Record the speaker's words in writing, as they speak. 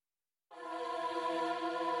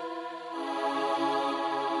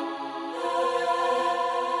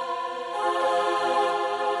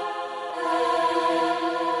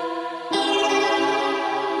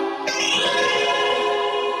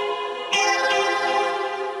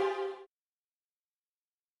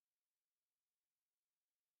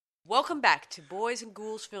Welcome back to Boys and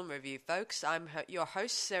Ghouls Film Review, folks. I'm your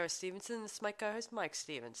host, Sarah Stevenson. This is my co-host, Mike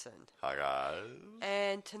Stevenson. Hi, guys.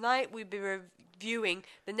 And tonight we'll be reviewing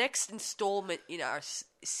the next installment in our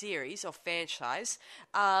series or franchise,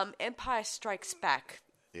 Empire Strikes Back.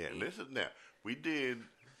 Yeah, now, we did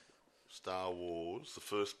Star Wars, the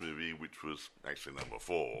first movie, which was actually number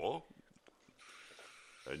 4,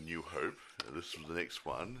 A New Hope. This was the next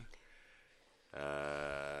one.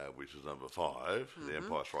 Which is number 5, The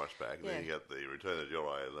Empire Strikes Back. Yeah. Then you got the Return of the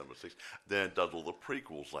Jedi at number 6. Then it does all the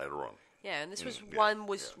prequels later on. Yeah, and this was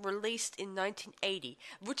released in 1980,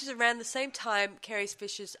 which is around the same time Carrie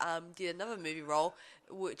Fisher's did another movie role,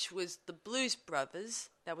 which was The Blues Brothers.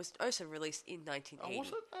 That was also released in 1980. Oh, was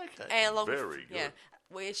it? Okay. And Very good. Yeah,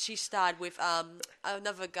 where she starred with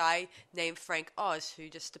another guy named Frank Oz, who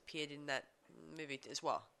just appeared in that movie as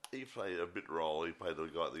well. He played a bit role. He played the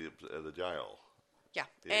guy at the jail. Yeah.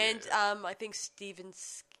 And I think Steven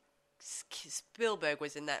Spielberg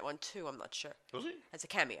was in that one too, I'm not sure. Was he? As a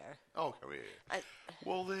cameo. Oh, come here.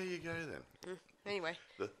 Well, there you go then. Anyway.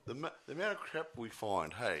 The amount of crap we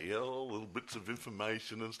find, hey, little bits of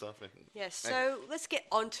information and stuff. Yes, so let's get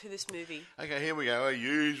on to this movie. Okay, here we go. Our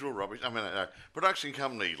usual rubbish. Production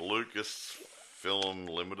company, Lucasfilm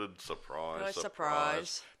Limited.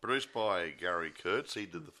 Surprise. Produced by Gary Kurtz. He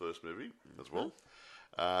did the first movie as well.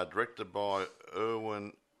 Directed by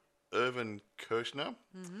Irvin Kershner.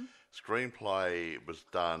 Screenplay was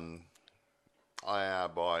done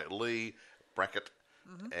by Lee Brackett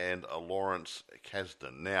and Lawrence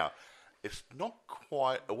Kasdan. Now, it's not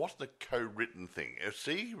quite... It wasn't a co-written thing.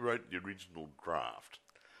 He wrote the original draft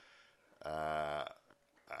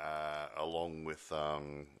along with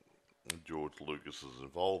George Lucas's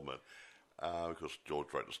involvement. Because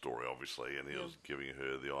George wrote the story, obviously, and he was giving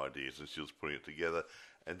her the ideas, and she was putting it together.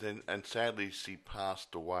 And sadly, she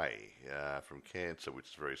passed away from cancer, which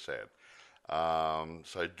is very sad.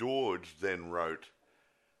 So George then wrote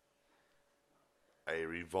a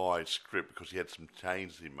revised script because he had some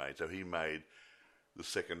changes he made. So he made the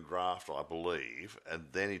second draft, I believe, and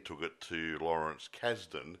then he took it to Lawrence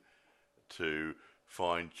Kasdan to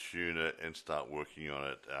fine-tune it and start working on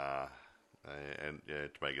it to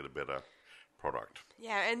make it a better product.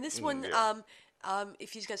 Yeah, and this one,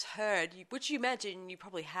 if you guys heard, which you imagine you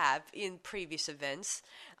probably have in previous events,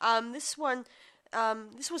 this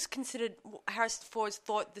was considered, Harrison Ford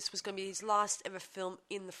thought this was going to be his last ever film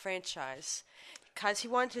in the franchise. Because he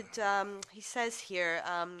wanted, he says here,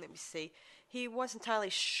 let me see, he wasn't entirely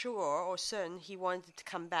sure or certain he wanted to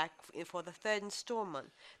come back for the third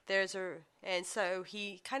installment. And so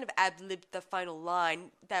he kind of ad-libbed the final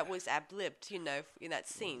line that was ad-libbed, in that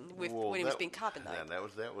scene when he was being carbonized. No,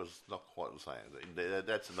 that was not quite the same.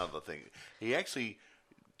 That's another thing. He actually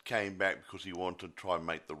came back because he wanted to try and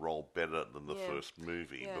make the role better than the first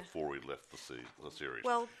movie before he left the series.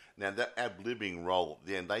 Well, now that ad-libbing role at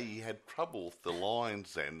the end, he had trouble with the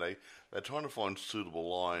lines then. They're trying to find suitable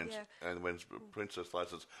lines, and when Princess Leia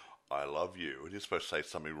says, "I love you," and you're supposed to say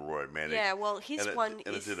something romantic. Yeah, well,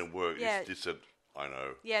 it didn't work. Yeah. It just said, "I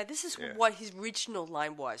know." Yeah, this is what his original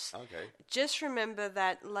line was. Okay. Just remember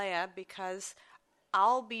that, Leia, because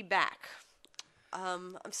I'll be back.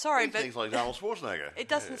 I'm sorry, but things like Arnold Schwarzenegger. It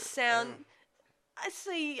doesn't sound. I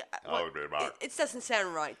see. It doesn't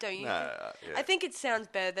sound right, don't you? No. I think it sounds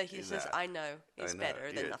better that he says, "I know," is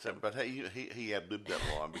better than nothing. But he ad-libbed that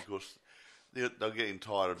line because they're getting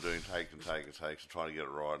tired of doing takes and trying to get it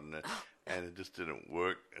right, and it just didn't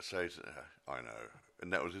work. So he said, "I know,"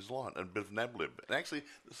 and that was his line, and a bit of an ad-lib. And actually,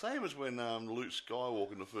 the same as when Luke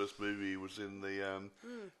Skywalker in the first movie was in the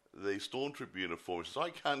Stormtrooper uniform. He says, "I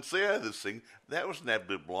can't see out of this thing." That was an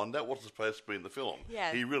ad-lib line. That wasn't supposed to be in the film.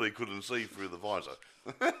 Yeah. He really couldn't see through the visor.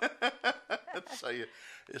 So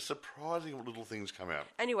it's surprising what little things come out.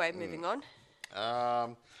 Anyway, moving on.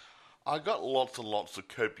 I got lots and lots of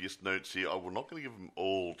copious notes here. I'm not going to give them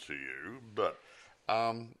all to you, but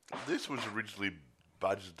this was originally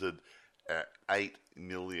budgeted at $8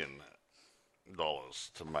 million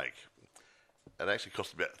to make. It actually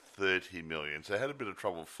cost about $30 million, so they had a bit of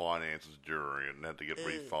trouble with finances during it and had to get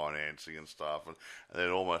refinancing and stuff, and then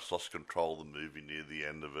almost lost control of the movie near the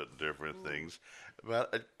end of it and different things.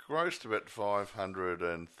 But it grossed about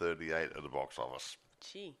 $538 at the box office.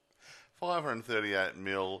 Gee. $538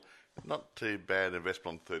 million, not too bad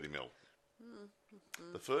investment on $30 million.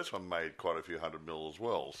 The first one made quite a few $100 million as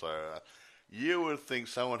well, so you would think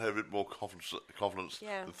someone had a bit more confidence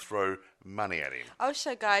to throw money at him.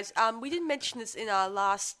 Also, guys, we didn't mention this in our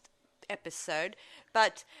last episode,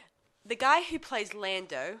 but the guy who plays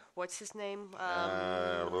Lando, what's his name?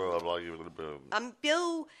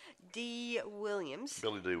 Bill D. Williams.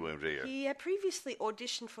 Billy D. Williams, yeah. He had previously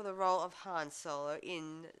auditioned for the role of Han Solo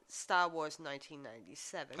in Star Wars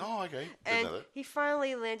 1997. Oh, okay. And he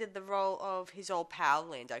finally landed the role of his old pal,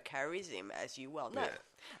 Lando Calrissian, as you well know.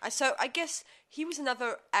 Yeah. So I guess he was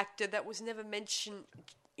another actor that was never mentioned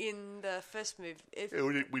in the first movie.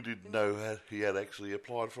 We didn't know that he had actually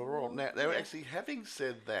applied for a role. Now, actually, having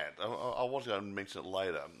said that, I was going to mention it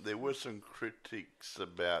later. There were some critics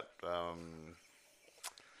about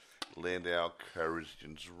Lando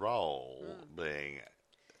Calrissian's role being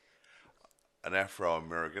an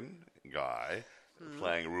Afro-American guy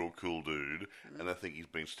playing a real cool dude, and I think he's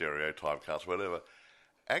been stereotyped, cast, whatever.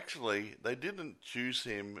 Actually, they didn't choose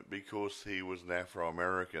him because he was an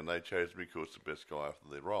Afro-American. They chose him because the best guy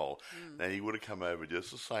for the role. Now, he would have come over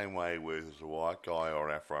just the same way whether it was a white guy or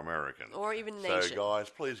an Afro-American. Or even Nation. So, guys,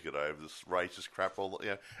 please get over this racist crap.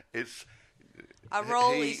 It's... A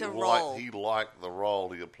role is a role. He liked the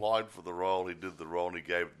role. He applied for the role. He did the role, and he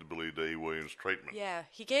gave it the Billy D. Williams treatment. Yeah,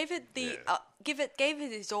 he gave it gave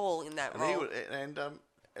it his all in that role. And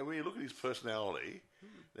when you look at his personality,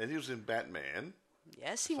 and he was in Batman.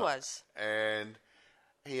 Yes, he was. And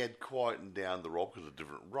he had quietened down the role because of a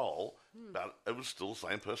different role, but it was still the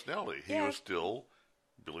same personality. He was still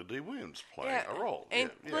Billy D. Williams playing a role. And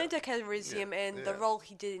Lando Calrissian and the role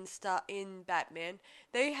he did in Batman,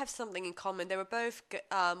 they have something in common. They were both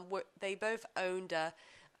they both owned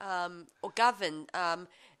or governed an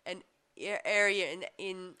area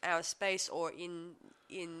in outer space, or in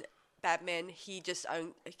Batman, he just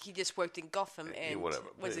worked in Gotham and whatever.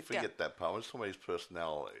 was a forget that part. It's talking about his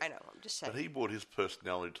personality. I know. I'm just saying. But he brought his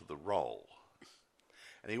personality to the role,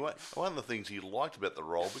 and one of the things he liked about the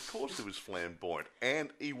role, because he was flamboyant and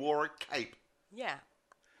he wore a cape. Yeah.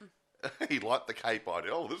 He liked the cape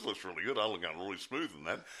idea. Oh, this looks really good. I'm looking really smooth in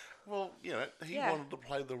that. Well, he wanted to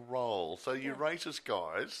play the role. So you racist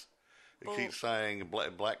guys who keep saying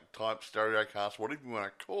black type stereo cast, whatever you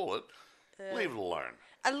want to call it, leave it alone.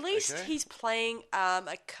 At least he's playing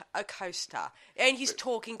a co-star, and he's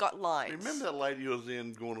got lines. Remember that lady who was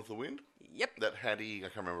in Gone with the Wind? Yep. That Hattie, I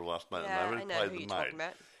can't remember her last name. Yeah, I know who you're talking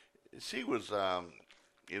about. She was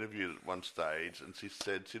interviewed at one stage, and she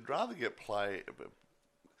said she'd rather get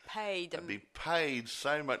be paid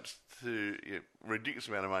so much ridiculous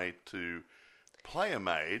amount of money to play a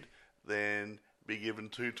maid than be given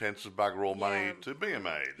 2/10 of bugger all money to be a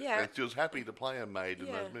maid. Yeah. And she was happy to play a maid in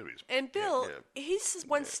those movies. And Bill, he's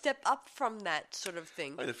one step up from that sort of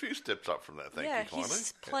thing. A few steps up from that, thank you kindly.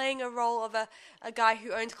 He's playing a role of a guy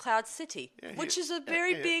who owns Cloud City, which is a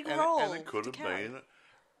very big role. And it could have been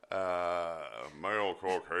male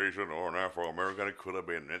Caucasian or an Afro-American. It could have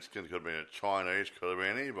been Mexican, could have been a Chinese, could have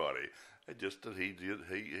been anybody. It just that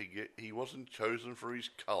he wasn't chosen for his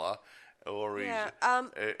colour. Or his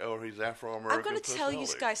Afro-American I'm going to tell you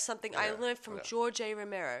guys something I learned from George A.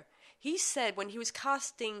 Romero. He said when he was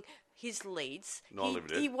casting his leads,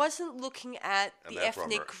 he wasn't looking at the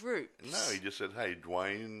ethnic groups. No, he just said, "Hey,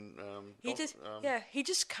 Dwayne." He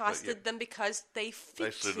just casted them because they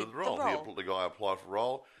fit the role. The guy applied for the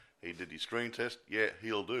role. He did his screen test. Yeah,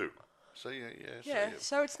 he'll do. So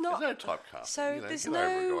So it's not. There's no typecasting. So there's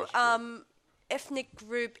no ethnic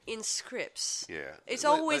group in scripts. Yeah, it's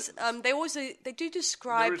always they do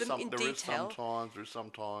describe them in detail. There's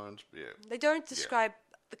sometimes. Yeah, they don't describe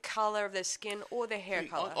the color of their skin or their hair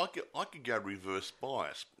color. I could go reverse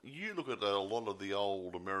bias. You look at a lot of the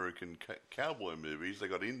old American cowboy movies. They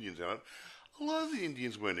got Indians in it. A lot of the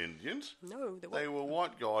Indians weren't Indians. No, they were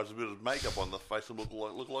white guys with a bit of makeup on the face and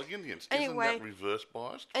look like Indians. Anyway, isn't that reverse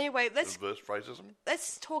bias? Anyway, reverse racism.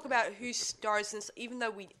 Let's talk about who stars in this, even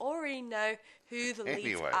though we already know who the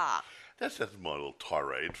leads are. That's my little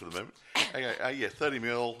tirade for the moment. Okay, 30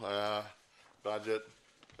 mil budget,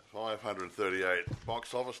 538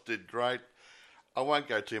 box office, did great. I won't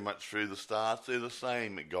go too much through the stars. They're the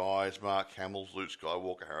same guys: Mark Hamill, Luke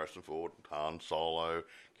Skywalker, Harrison Ford, Han Solo,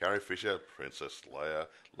 Carrie Fisher, Princess Leia,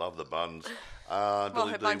 love the buns.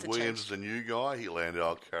 Billy D. Williams is a new guy. He landed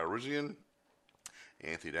Calrissian.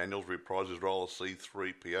 Anthony Daniels reprised his role as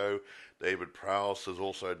C-3PO. David Prowse is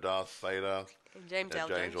also Darth Vader. And James L.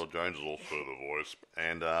 Jones is also the voice.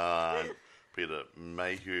 And Peter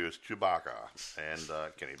Mayhew is Chewbacca.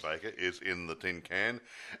 And Kenny Baker is in the tin can.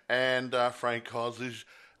 And Frank Oz is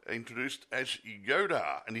introduced as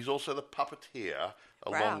Yoda. And he's also the puppeteer,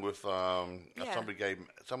 along with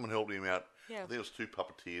someone helped him out. Yeah. I think there was 2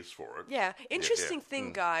 puppeteers for it. Yeah. Interesting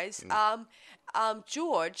thing, guys.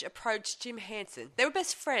 George approached Jim Henson. They were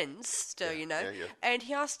best friends still, and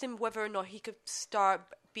he asked him whether or not he could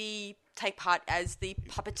be take part as the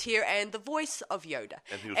puppeteer and the voice of Yoda.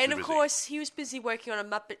 And of course, he was busy working on a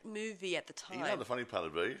Muppet movie at the time. You know the funny part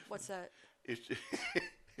of it? What's that?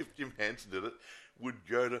 If Jim Henson did it, would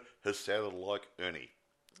Yoda have sounded like Ernie?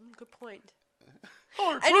 Good point.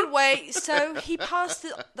 Anyway, so he passed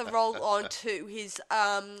the role on to his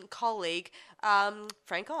colleague,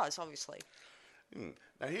 Frank Oz, obviously.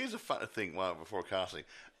 Now, here's a fun thing before casting.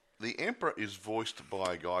 The Emperor is voiced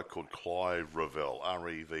by a guy called Clive Revell,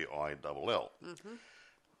 Revill. Mm-hmm.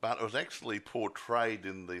 But it was actually portrayed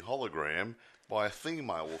in the hologram by a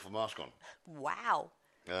female with a mask on. Wow.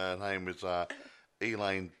 Her name is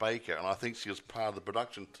Elaine Baker, and I think she was part of the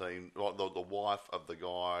production team, like the wife of the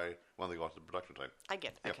guy, one of the guys in the production team. I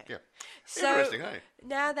get it. Okay. Yeah. So, interesting, hey?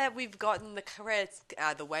 Now that we've gotten the credits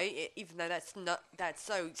out of the way, even though that's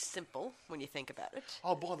so simple when you think about it.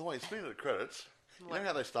 Oh, by the way, speaking of the credits, you know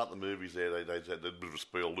how they start the movies there? They had a bit of a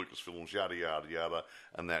spiel, Lucasfilms, yada, yada, yada,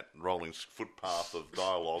 and that rolling footpath of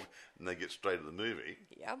dialogue, and they get straight to the movie.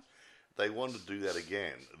 Yeah. They wanted to do that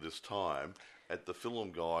again this time at the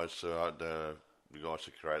film guys, the guys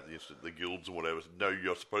who create the guilds and whatever, said, no,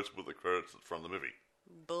 you're supposed to put the credits at the front of the movie.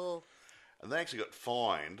 Bull. And they actually got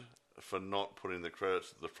fined for not putting the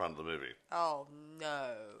credits at the front of the movie. Oh,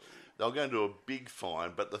 no. They were going to do a big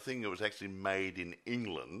fine, but the thing that was actually made in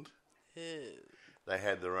England, they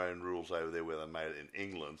had their own rules over there where they made it in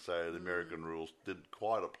England, so the American rules didn't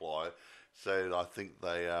quite apply. So I think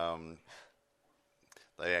they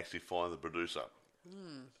actually fined the producer,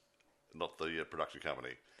 not the production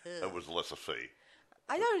company. It was a lesser fee.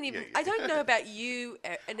 I don't know about you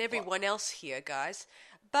and everyone else here, guys,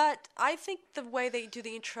 but I think the way they do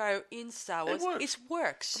the intro in Star Wars, it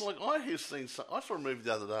works. But I saw a movie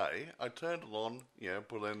the other day. I turned it on,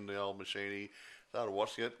 put in the old machine, started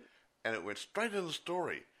watching it, and it went straight into the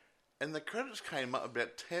story. And the credits came up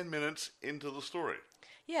about 10 minutes into the story.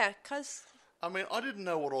 Yeah, because... I mean, I didn't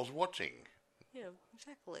know what I was watching. Yeah,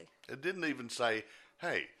 exactly. It didn't even say,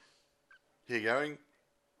 hey, here you going.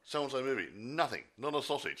 So-and-so movie. Nothing. Not a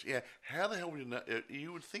sausage. Yeah, how the hell would you know?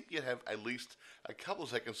 You would think you'd have at least a couple of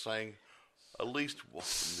seconds saying at least what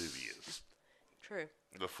the movie is. True.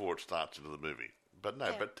 Before it starts into the movie. But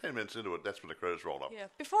no, but 10 minutes into it, that's when the credits rolled up. Yeah.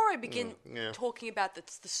 Before I begin talking about the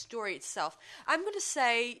story itself, I'm going to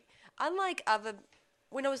say, unlike other...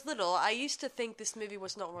 When I was little, I used to think this movie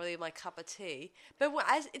was not really my cup of tea. But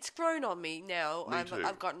as it's grown on me now,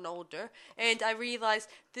 I've gotten older, and I realised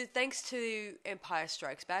that thanks to Empire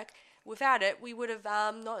Strikes Back, without it, we would have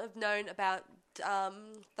not have known about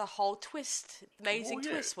the whole twist, amazing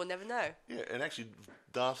twist. We'll never know. Yeah, and actually,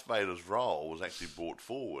 Darth Vader's role was actually brought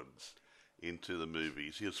forward into the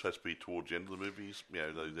movies. He was supposed to be towards the end of the movies, the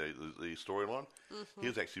storyline. Mm-hmm. He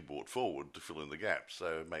was actually brought forward to fill in the gaps,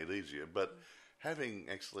 so it made it easier. But having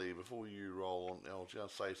actually, before you roll on, I'll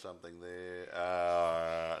just say something there.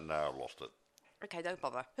 No, I've lost it. Okay, don't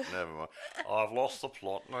bother. Never mind. I've lost the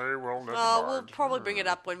plot. No, well, never mind. We'll probably bring it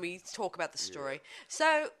up when we talk about the story. Yeah.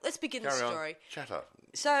 So, let's begin the story. Chatter.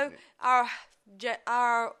 So,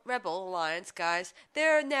 our Rebel Alliance guys,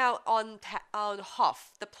 they're now on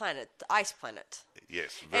Hoth, the planet, the ice planet.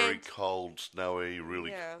 Yes, very cold, snowy,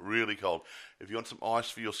 really cold. If you want some ice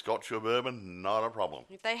for your scotch or bourbon, not a problem.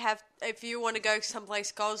 If you want to go someplace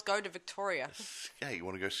cold, go to Victoria. Hey, you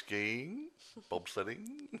want to go skiing, bobsledding?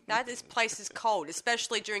 This place is cold,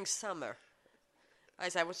 especially during summer.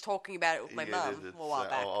 As I was talking about it with my mum a while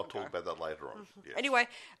back. I'll talk about that later on. Mm-hmm. Yes. Anyway,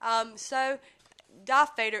 so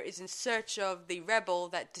Darth Vader is in search of the rebel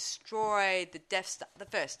that destroyed the Death Star, the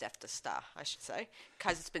first Death Star, I should say,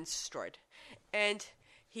 because it's been destroyed. And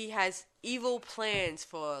he has evil plans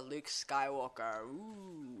for Luke Skywalker.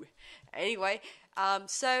 Ooh. Anyway,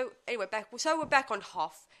 we're back on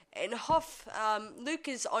Hoth. And Hoth, Luke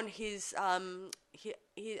is on his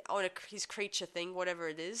his creature thing, whatever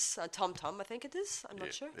it is, Tom-Tom, I think it is. I'm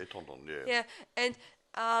not sure. Yeah, Tom-Tom, yeah. Yeah,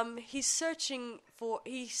 and he's searching for.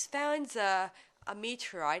 He finds a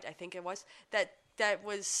meteorite, I think it was, that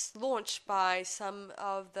was launched by some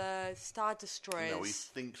of the Star Destroyers. No, he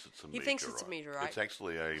thinks it's a meteorite. He thinks it's a meteorite. It's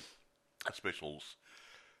actually a special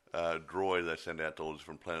droid they send out to all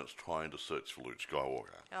different planets trying to search for Luke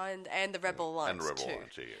Skywalker. And the Rebel Alliance, And the Rebel too.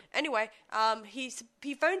 Alliance, yeah. Anyway,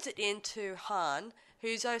 he phones it in to Han,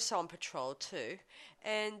 who's also on patrol, too.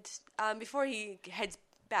 And before he heads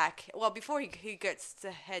back, before he gets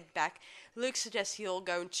to head back, Luke suggests he'll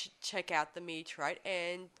go and check out the meteorite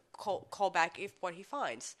and call back if what he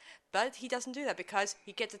finds. But he doesn't do that because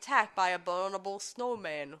he gets attacked by a abominable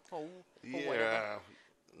snowman or whatever.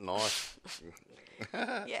 Nice.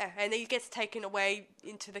 Yeah, and then he gets taken away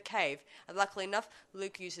into the cave. And luckily enough,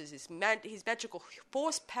 Luke uses his magical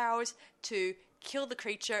force powers to kill the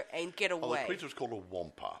creature and get away. Oh, the creature's called a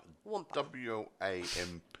Wampa. Wampa.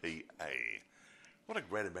 W-A-M-P-A. What a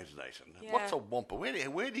great imagination. Yeah. What's a Wampa? Where do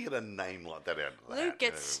you get a name like that out of that? Luke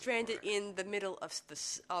gets stranded in the middle of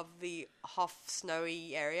the Hoth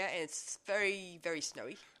snowy area, and it's very, very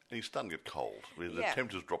snowy. And he's starting to get cold. The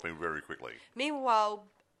temperature's dropping very quickly. Meanwhile,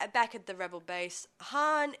 back at the Rebel base,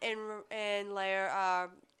 Han and Leia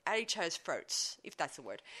are at each other's throats, if that's the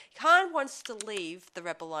word. Han wants to leave the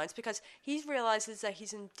Rebel lines because he realizes that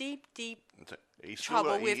he's in deep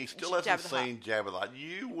trouble with Jabba the Hutt. He still hasn't seen Jabba the Hutt.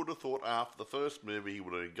 You would have thought after the first movie he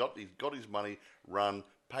would have got his money, run,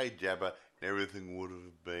 paid Jabba, and everything would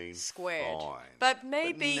have been squared. Fine. But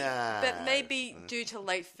maybe due to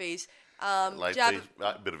late fees, late fees,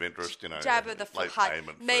 a bit of interest, Jabba the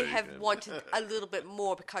Hutt may have wanted a little bit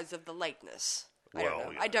more because of the lateness.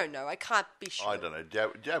 I don't know. I can't be sure. I don't know.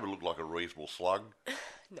 Jabba looked like a reasonable slug.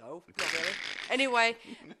 No, not really. Anyway,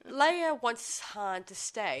 Leia wants Han to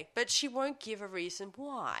stay, but she won't give a reason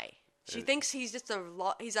why. She thinks he's just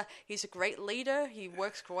he's a great leader. He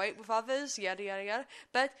works great with others. Yada yada yada.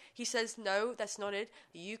 But he says no, that's not it.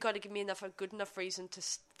 You got to give me a good enough reason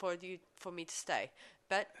for me to stay.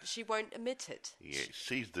 But she won't admit it. Yeah,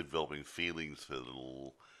 she's developing feelings for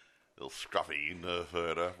little scruffy nerve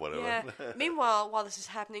herder, whatever. Yeah. Meanwhile, while this is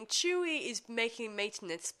happening, Chewie is making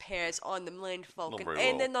maintenance repairs on the Millennium Falcon,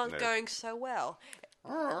 and they're not going so well.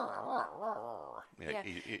 Yeah,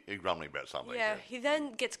 he's grumbling about something. Yeah, he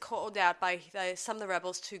then gets called out by some of the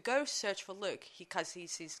rebels to go search for Luke because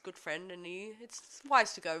he's his good friend, and it's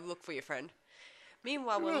wise to go look for your friend.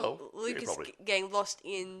 Meanwhile, Luke is getting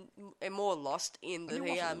more lost in the... He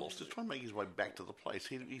wasn't lost. He's trying to make his way back to the place.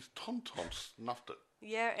 He's Tom snuffed it.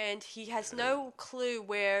 Yeah, and he has no clue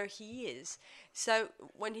where he is. So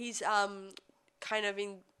when he's kind of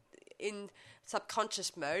in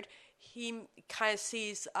subconscious mode, he kind of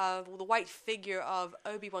sees the white figure of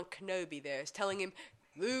Obi-Wan Kenobi there. It's telling him,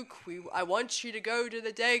 Luke, I want you to go to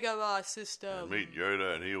the Dagobah system. And meet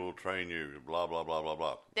Yoda and he will train you, blah, blah, blah, blah,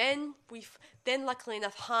 blah. Then luckily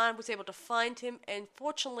enough, Han was able to find him, and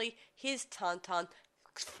fortunately, his Tauntaun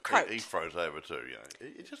croaked. He froze over too,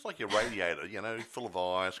 It's just like your radiator, full of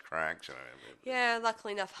ice, cracks, Yeah,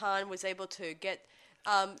 luckily enough, Han was able to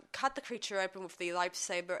cut the creature open with the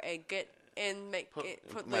lightsaber and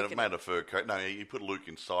put Luke in. Made a fur coat. No, he put Luke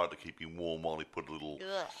inside to keep him warm while he put a little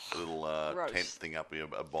tent thing up in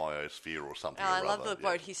a biosphere or something. I love the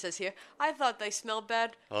quote he says here. I thought they smelled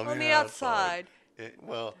bad on the outside. Yeah,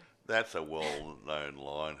 well, that's a well-known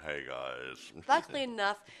line. Hey, guys. Luckily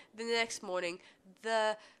enough, the next morning,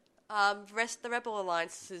 the Rebel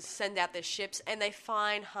Alliances send out their ships, and they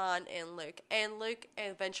find Han and Luke. And Luke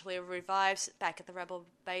eventually revives back at the Rebel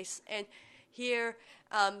base, and here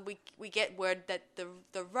we get word that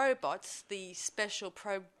the robots, the special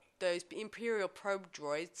probe, those Imperial probe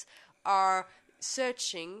droids, are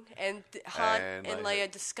searching, and Han and Leia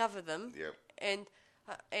discover them. Yep.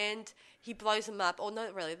 And he blows them up, or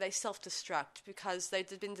not really, they self-destruct because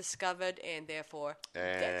they've been discovered and therefore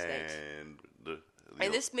detonate.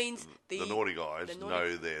 And this means the naughty guys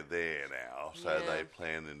know they're there now, so they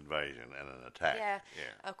plan an invasion and an attack. Yeah.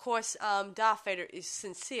 Of course, Darth Vader is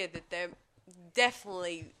sincere that they're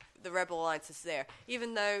definitely the Rebel Alliance is there,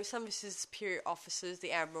 even though some of his superior officers,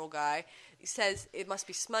 the Admiral guy, says it must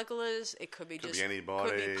be smugglers, it could be anybody,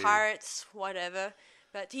 could be pirates, whatever.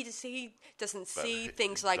 But he doesn't see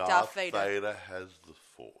things like Darth Vader. Darth Vader has the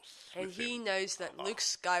Force. And he knows that Luke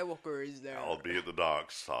Skywalker is there. Albeit the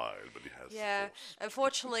dark side, but he has the Force.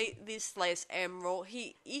 Unfortunately, this latest Admiral,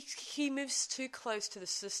 he moves too close to the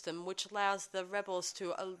system, which allows the rebels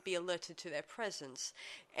to be alerted to their presence.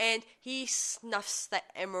 And he snuffs that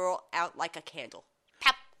Admiral out like a candle.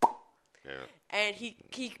 Pap! Yeah. And he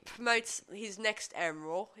promotes his next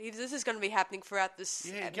Admiral. This is going to be happening throughout this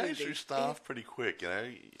movie. It goes through staff pretty quick,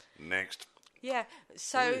 Next. Yeah,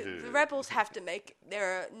 so the rebels have to make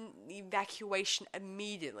their evacuation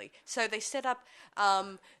immediately. So they set up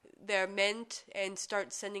their men and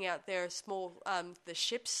start sending out their small the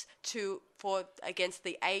ships against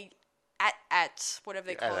the AT-ATs, whatever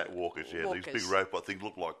they call it. AT-AT walkers, yeah. These big robot things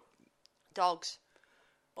look like dogs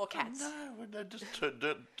or cats. No, they're just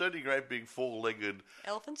dirty, great big four-legged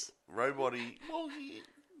elephants. Robot-y,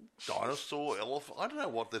 dinosaur, elephant. I don't know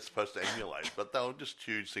what they're supposed to emulate, but they were just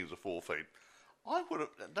huge things of 4 feet.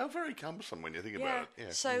 They're very cumbersome when you think about it. Yeah.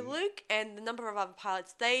 So Luke and the number of other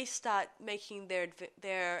pilots, they start making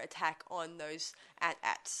their attack on those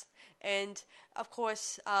AT-ATs. And, of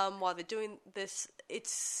course, while they're doing this,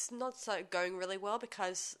 it's not going really well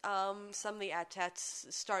because some of the AT-ATs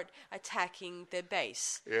start attacking their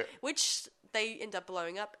base. Yeah. Which they end up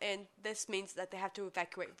blowing up, and this means that they have to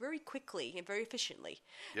evacuate very quickly and very efficiently.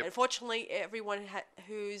 Yep. Unfortunately, everyone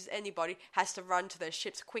who's anybody has to run to their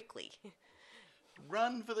ships quickly.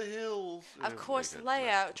 Run for the hills. Of course,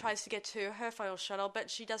 Leia tries to get to her final shuttle,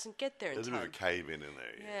 but she doesn't get there in time. There's a bit of a cave in there.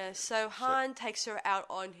 Yeah, so Han takes her out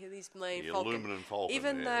on his Millennium Falcon. Aluminum Falcon.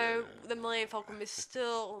 Even though the Millennium Falcon is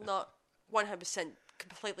still not 100%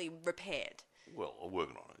 completely repaired. Well, I'm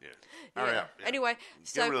working on it, yeah. Hurry up. Yeah. Anyway,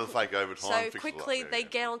 get rid of the fake overtime. So quickly they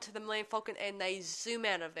get onto the Millennium Falcon and they zoom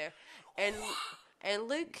out of there. And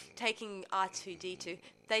Luke taking R2-D2,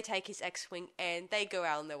 they take his X-Wing and they go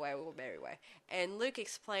out on their way, or merry way. And Luke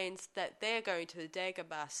explains that they're going to the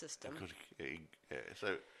Dagobah system.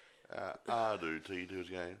 So R2-D2 is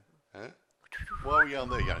going, huh? Why are we going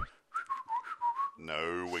there? Going,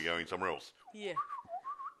 no, we're going somewhere else. Yeah.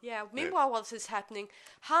 Yeah, meanwhile, while this is happening,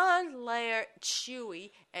 Han, Leia, Chewie,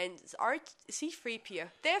 and C-3PO,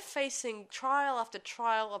 they're facing trial after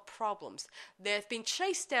trial of problems. They've been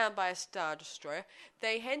chased down by a Star Destroyer.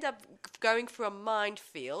 They end up going through a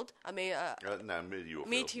minefield.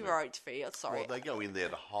 Meteorite field, sorry. Well, they go in there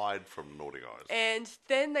to hide from naughty guys. And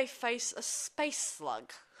then they face a space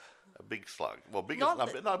slug. A big slug. Well,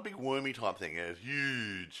 a big wormy type thing. It's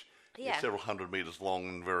huge. Yeah. It's several hundred meters long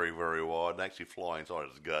and very, very wide, and actually fly inside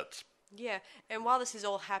his guts. Yeah, and while this is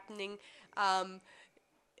all happening, Luke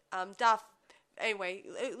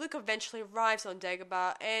eventually arrives on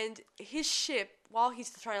Dagobah, and his ship, while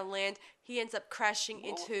he's trying to land, he ends up crashing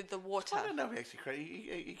into the water. I don't know if he actually crashed.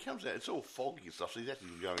 He comes out, it's all foggy and stuff, so he's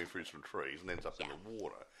actually going through some trees and ends up in the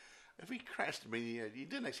water. If he crashed, he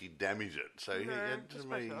didn't actually damage it, so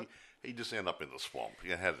he just ended up in the swamp.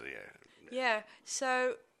 Yeah,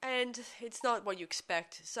 so... And it's not what you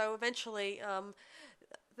expect. So eventually,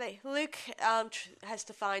 Luke has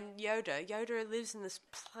to find Yoda. Yoda lives in this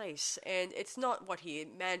place, and it's not what he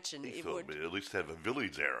imagined he it would. At least have a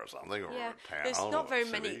village there or something, or a town. There's not very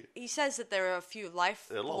many. He says that there are a few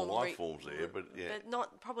There are a lot of life forms there, but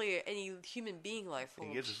not probably any human being life forms.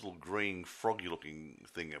 He gets this little green, froggy-looking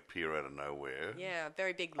thing appear out of nowhere. Yeah,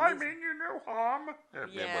 very big. I mean, you know harm.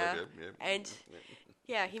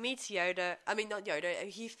 Yeah, he meets Yoda. I mean, not Yoda.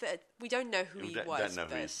 We don't know who he was. Don't know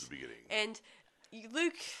who he is at the beginning. And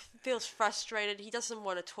Luke feels frustrated. He doesn't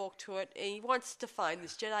want to talk to it. And he wants to find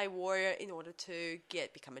this Jedi warrior in order to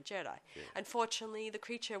become a Jedi. Yeah. Unfortunately, the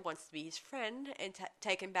creature wants to be his friend and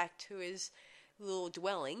take him back to his little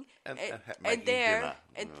dwelling. There,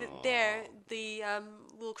 the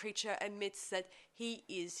little creature admits that he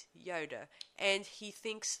is Yoda, and he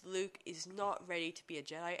thinks Luke is not ready to be a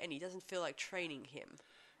Jedi, and he doesn't feel like training him.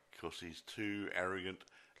 Because he's too arrogant,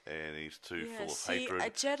 and he's too full of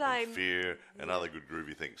hatred, and fear, and other good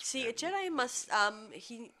groovy things. See, a Jedi must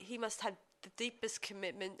he must have the deepest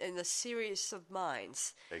commitment and the serious of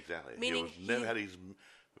minds. Exactly. Meaning he never had his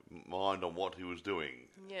mind on what he was doing.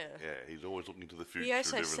 Yeah. Yeah, he's always looking to the future. He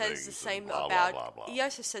also says the same about. He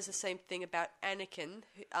also says the same thing about Anakin,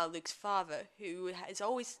 Luke's father, who is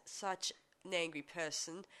always such an angry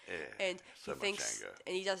person. Yeah. And he thinks,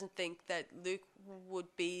 and he doesn't think that Luke would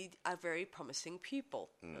be a very promising pupil.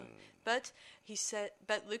 But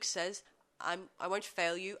Luke says, "I won't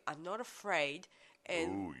fail you. I'm not afraid."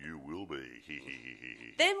 And you will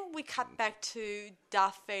be. Then we cut back to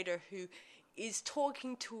Darth Vader, who is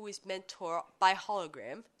talking to his mentor by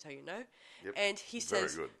hologram, so you know. Yep. And he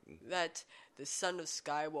says that the son of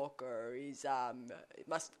Skywalker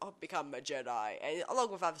must become a Jedi, and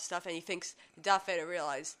along with other stuff. And he thinks Darth Vader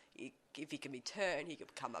realized if he can be turned, he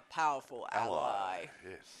could become a powerful ally.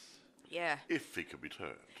 Yes. Yeah. If he could be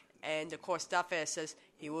turned. And of course, Darth Vader says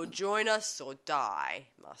he will join us or die,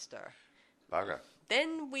 Master. Okay.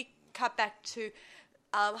 Then we cut back to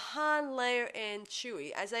Han, Leia, and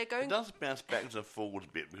Chewie as they're going. It does bounce backwards and forwards a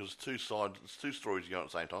bit because two stories going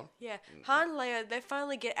at the same time. Yeah, Han, Leia, they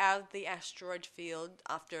finally get out of the asteroid field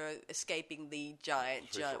after escaping the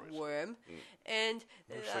giant worm, and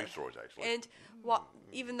three stories actually. And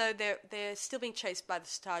even though they're still being chased by the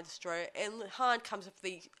Star Destroyer, and Han comes up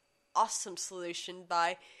with the awesome solution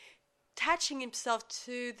by attaching himself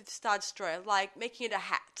to the Star Destroyer, like making it a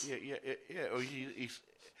hat. Yeah. Well,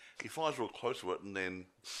 he flies real close to it and then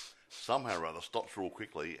somehow or other stops real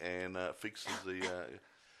quickly and fixes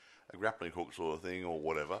a grappling hook sort of thing or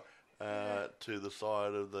whatever to the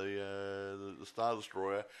side of the Star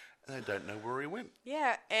Destroyer, and they don't know where he went.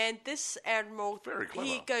 Yeah, and this admiral, very clever.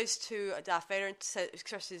 He goes to Darth Vader and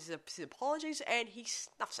expresses his apologies, and he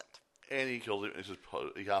snuffs it. And he kills him. He says,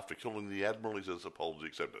 after killing the admiral, he says, "Apology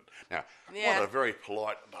accepted." Now, what a very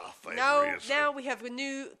polite Darth Vader is. Now we have a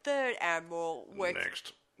new third admiral.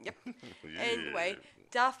 Next. Yep. Anyway,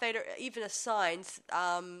 Darth Vader even assigns,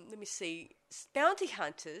 bounty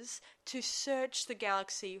hunters to search the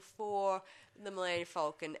galaxy for the Millennium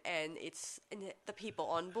Falcon and the people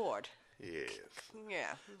on board. Yes.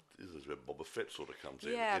 Yeah. This is where Boba Fett sort of comes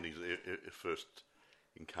Yeah. in his first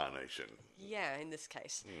incarnation. Yeah, in this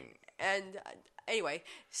case. And anyway,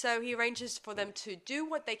 so he arranges for them to do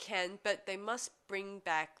what they can, but they must bring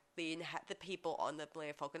back the people on the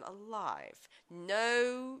Millennium Falcon alive.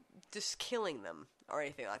 No just killing them or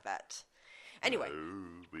anything like that. Anyway.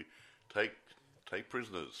 No, we take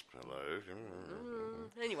prisoners. Hello.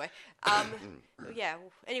 Anyway, yeah.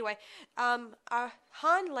 Anyway, Han,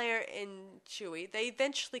 Leia, and Chewie, they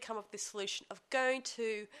eventually come up with the solution of going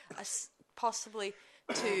to possibly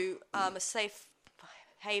to a safe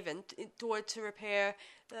haven in order to repair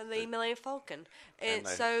the Millennium Falcon. And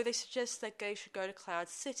so they suggest that they should go to Cloud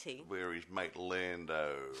City, where his mate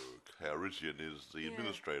Lando Calrissian is the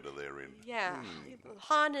administrator therein. Yeah,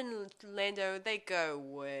 Han and Lando, they go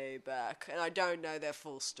way back, and I don't know their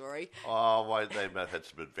full story. Oh, well, they might have had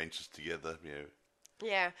some adventures together, you know.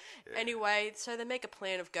 Yeah. Anyway, so they make a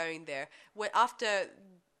plan of going there. After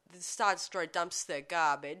the Star Destroyer dumps their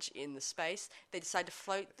garbage in the space, they decide to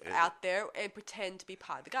float out there and pretend to be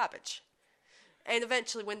part of the garbage. And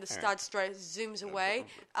eventually, when the Star Destroyer zooms away,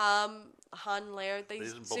 Han and Leia, they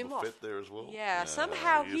zoom Boba off. Fett there as well? Yeah,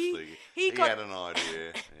 somehow he had an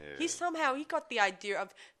idea. Yeah. He got the idea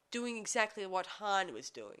of doing exactly what Han was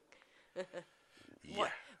doing. Yeah.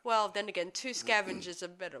 Well, then again, two scavengers are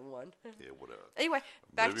better than one. Yeah, whatever. Anyway,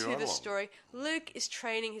 back Moving to right the along. story. Luke is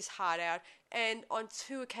training his heart out, and on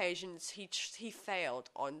 2 occasions he failed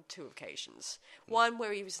on 2 occasions. One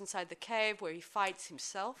where he was inside the cave, where he fights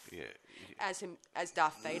himself as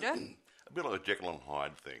Darth Vader. A bit like a Jekyll and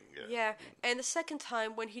Hyde thing. Yeah. Yeah, and the second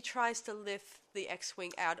time when he tries to lift the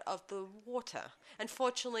X-wing out of the water.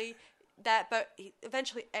 Unfortunately,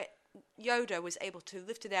 eventually Yoda was able to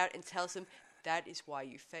lift it out and tells him, "That is why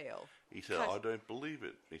you fail." He said, "I don't believe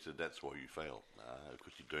it." He said, "That's why you fail.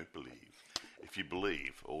 Because you don't believe. If you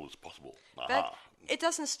believe, all is possible." But it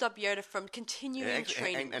doesn't stop Yoda from continuing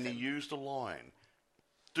training. And he used a line: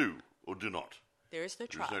 "Do or do not." There is no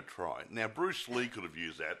try. There's no try. Now, Bruce Lee could have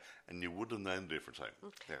used that, and you wouldn't have known the difference.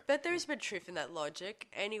 Yeah. But there is a bit of truth in that logic.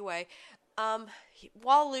 Anyway,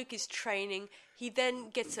 while Luke is training, he then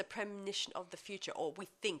gets a premonition of the future, or we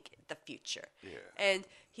think the future. Yeah. And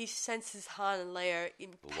he senses Han and Leia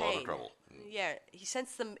in A pain. lot of trouble. Yeah, he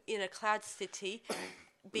senses them in a cloud city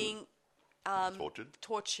being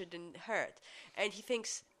tortured and hurt. And he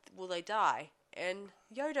thinks, will they die? And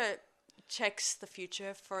Yoda checks the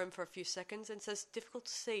future for him for a few seconds and says, difficult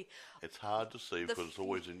to see. It's hard to see because it's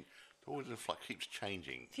always in flux, keeps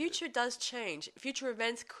changing. Future does change. Future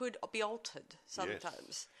events could be altered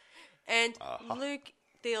sometimes. Yes. And Luke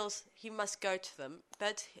feels he must go to them,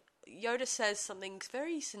 but Yoda says something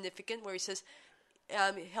very significant where he says,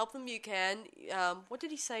 help them you can. What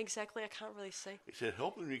did he say exactly? I can't really say. He said,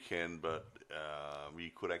 help them you can, but you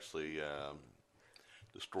could actually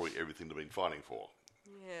destroy everything they've been fighting for.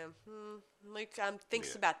 Yeah. Luke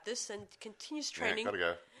thinks about this and continues training. Yeah, gotta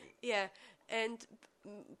go. Yeah, and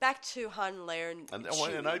back to Han and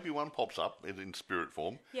Leia and Obi-Wan pops up in spirit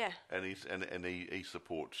form. Yeah. And he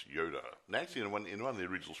supports Yoda. And actually, in one of the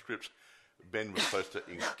original scripts, Ben was supposed to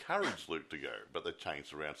encourage Luke to go, but they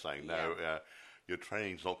changed around saying, no, your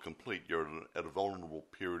training's not complete. You're at a vulnerable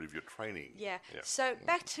period of your training. Yeah. So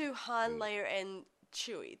back to Han, Leia, and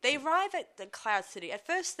Chewie. They arrive at the Cloud City. At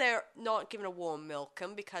first, they're not given a warm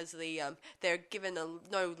welcome because they're given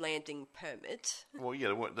no landing permit. Well,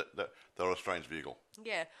 yeah, they're a strange vehicle.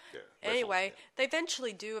 Yeah. Anyway, they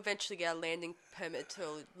eventually get a landing permit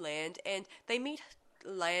to land, and they meet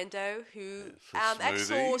Lando, who acts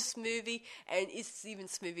all smoothie, and is even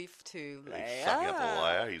smoothie to Leia. He's sucking up to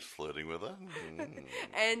Leia. He's flirting with her.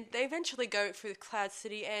 And they eventually go through the Cloud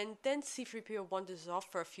City, and then C-3PO wanders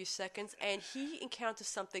off for a few seconds, and he encounters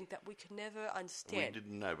something that we could never understand. We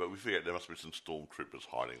didn't know, but we figured there must be some stormtroopers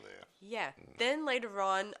hiding there. Yeah. Then later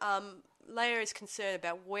on, Leia is concerned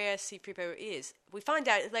about where C-3PO is. We find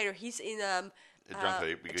out later he's in a junk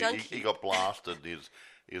heap because he got blasted.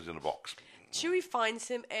 He's in a box. Chewie finds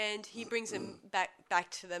him and he brings him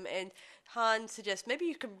back to them, and Han suggests maybe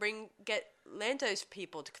you can get Lando's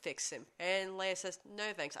people to fix him, and Leia says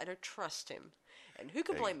no thanks, I don't trust him, and who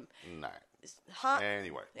can blame him? No.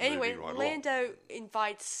 Anyway, Lando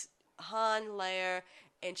invites Han, Leia,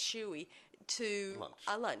 and Chewie to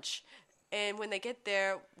a lunch, and when they get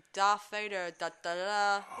there, Darth Vader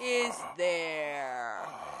is there,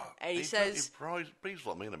 and he says, "Please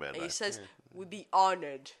let me in about that." He says, "We'd be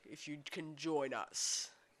honored if you can join us."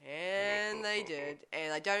 And they did.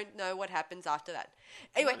 And I don't know what happens after that.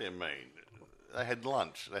 Anyway. What do you mean? They had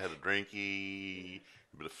lunch. They had a drinky,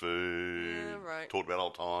 a bit of food. Yeah, right. Talked about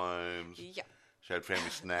old times. Yeah. Showed family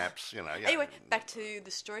snaps, you know. Yeah. Anyway, back to the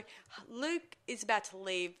story. Luke is about to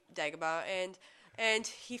leave Dagobah, and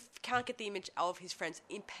he can't get the image of his friends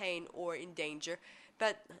in pain or in danger.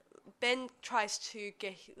 But Ben tries to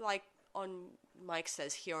get, like on Mike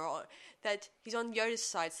says here, that he's on Yoda's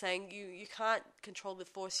side, saying you can't control the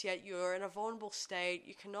Force yet. You're in a vulnerable state.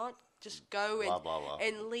 You cannot just go blah, blah, blah.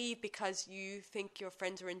 and leave because you think your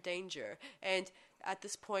friends are in danger. And at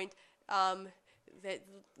this point, that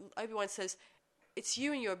Obi-Wan says, it's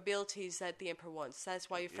you and your abilities that the Emperor wants. That's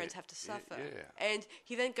why your friends have to suffer. Yeah. And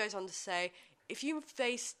he then goes on to say, if you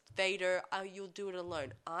face Vader, you'll do it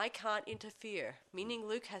alone. I can't interfere. Meaning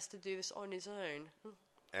Luke has to do this on his own.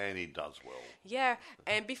 And he does well. Yeah,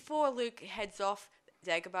 and before Luke heads off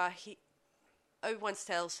Dagobah, Obi-Wan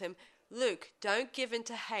tells him, Luke, don't give in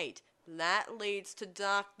to hate. That leads to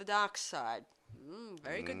the dark side.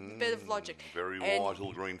 Very good bit of logic. Very wise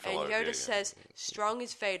little green fellow. And Yoda says, strong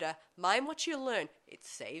is Vader. Mind what you learn. It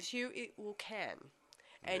saves you, it will can.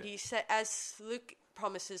 And he said, as Luke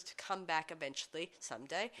promises to come back eventually,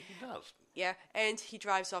 someday. He does. Yeah, and he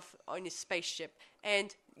drives off on his spaceship.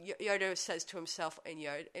 And Yoda says to himself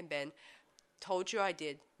and Ben, told you I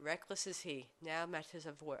did. Reckless is he. Now matters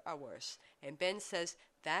are worse. And Ben says,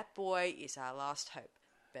 that boy is our last hope.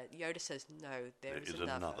 But Yoda says, no, there is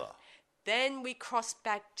another. Then we cross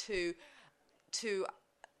back to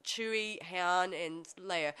Chewie, Han, and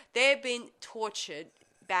Leia. They've been tortured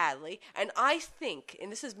badly, and I think,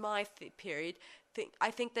 and this is my period,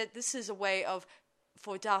 I think that this is a way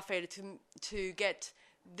for Darth Vader to get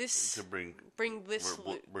this to bring this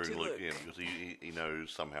bring to Luke in, because he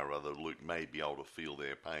knows somehow or other Luke may be able to feel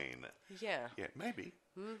their pain. Yeah. Yeah, maybe.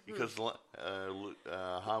 Because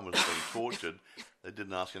Han was being tortured, they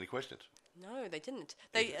didn't ask any questions. No, they didn't.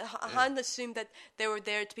 Han assumed that they were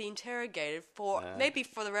there to be interrogated maybe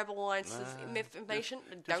for the Rebel Alliance's information.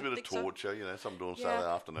 Just a bit of torture, something doing Saturday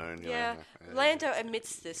afternoon. Lando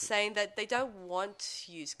admits this, saying that they don't want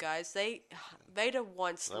you guys. Vader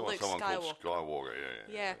wants Luke Skywalker. Called Skywalker.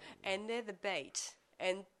 Yeah, and they're the bait,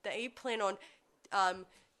 and they plan on.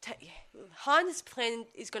 Han's plan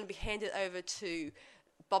is going to be handed over to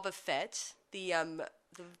Boba Fett, the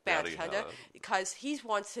bounty hunter, because he's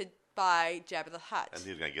wanted by Jabba the Hutt. And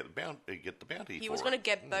he's going to get the bounty. He was going to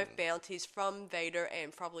get both bounties from Vader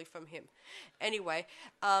and probably from him. Anyway,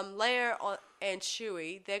 Leia and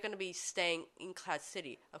Chewie, they're going to be staying in Cloud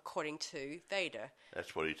City, according to Vader.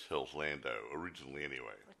 That's what he tells Lando originally,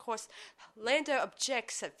 anyway. Of course, Lando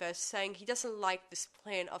objects at first, saying he doesn't like this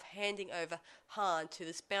plan of handing over Han to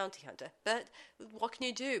this bounty hunter. But what can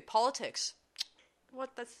you do? Politics.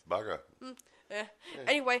 What? That's bugger. Yeah.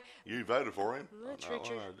 Anyway, you voted for him. True.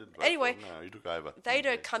 I didn't vote Anyway, for him. No, you took over.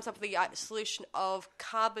 Vader comes up with the solution of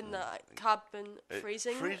carbon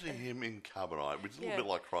freezing. Freezing him in carbonite, which is a little bit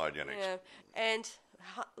like cryogenics. Yeah, and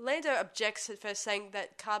Lando objects at first, saying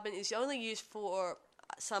that carbon is only used for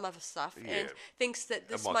some other stuff, and thinks that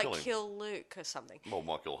this might kill Luke or something. Well, it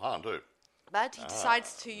might kill Han too. But he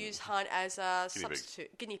decides to use Han as a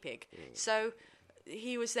guinea pig. So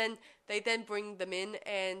they then bring them in,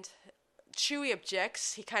 and Chewie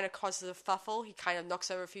objects. He kind of causes a fuffle. He kind of knocks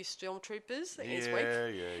over a few stormtroopers in his wake.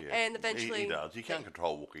 Yeah. And eventually... He does. He can't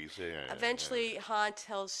control Wookiees. Eventually, Han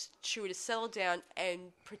tells Chewie to settle down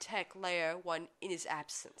and protect Leia in his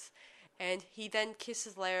absence. And he then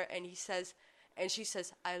kisses Leia, and she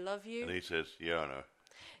says, I love you. And he says, yeah, I know.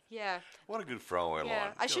 Yeah. What a good throwaway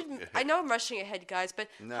line. I know I'm rushing ahead, guys, but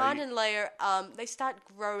Han and Leia, they start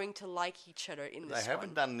growing to like each other in this one. They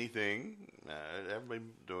haven't done anything. No, they haven't been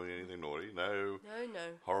doing anything naughty. No.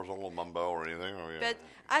 Horizontal mumbo or anything. But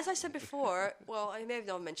as I said before, well, I may have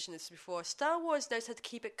not mentioned this before, Star Wars knows how to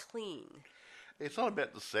keep it clean. It's not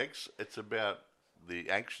about the sex. It's about the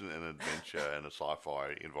action and adventure in a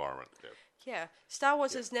sci-fi environment. Yeah. Star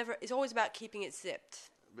Wars is always about keeping it zipped.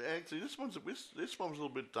 Actually, this one's a little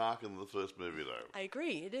bit darker than the first movie, though. I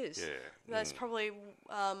agree, it is. Yeah. That's probably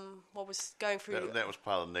what was going through... That was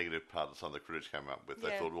part of the negative part that some of the critics came up with.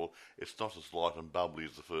 They thought, well, it's not as light and bubbly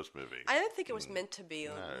as the first movie. I don't think it was meant to be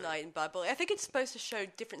light and bubbly. I think it's supposed to show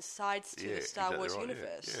different sides to the Star Wars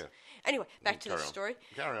universe. Yeah. Anyway, back to the story.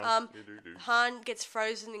 Carry on. Han gets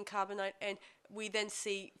frozen in carbonite, and we then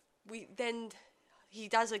see... He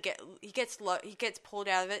gets pulled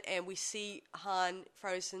out of it, and we see Han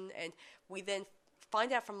frozen, and we then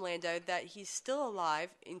find out from Lando that he's still alive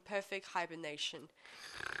in perfect hibernation.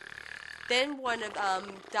 Then one of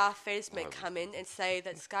Darth Vader's men come in and say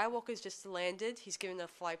that Skywalker's just landed. He's given a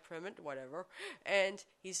flight permit, whatever, and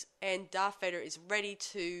Darth Vader is ready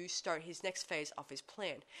to start his next phase of his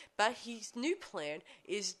plan. But his new plan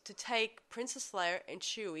is to take Princess Leia and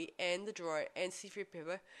Chewie and the droid and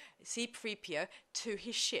C-3PO to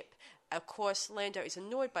his ship. Of course, Lando is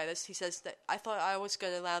annoyed by this. He says that I thought I was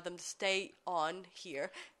going to allow them to stay on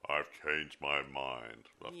here. I've changed my mind.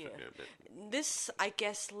 Yeah. This, I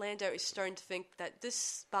guess, Lando is starting to think that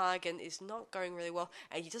this bargain is not going really well,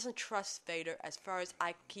 and he doesn't trust Vader as far as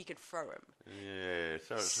he could throw him. Yeah,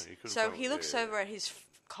 so he looks over at his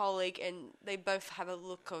colleague, and they both have a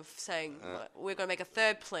look of saying, we're going to make a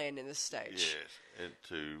third plan in this stage. Yes, and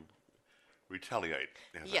to retaliate.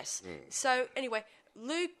 Yes. So, anyway,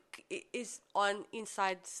 Luke is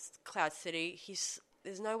inside Cloud City.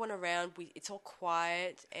 There's no one around. It's all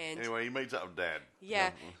quiet, and anyway, he meets up with Dad.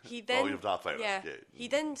 Yeah, he then Darth Vader. Yeah, he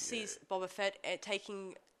then sees Boba Fett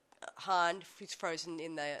taking Han, who's frozen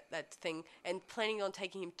in that thing, and planning on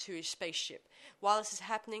taking him to his spaceship. While this is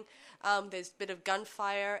happening, there's a bit of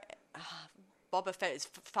gunfire. Boba Fett is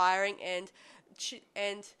firing, and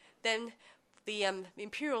then the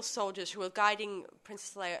Imperial soldiers who are guiding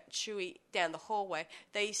Princess Leia Chewie down the hallway,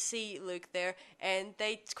 they see Luke there, and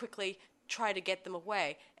they quickly try to get them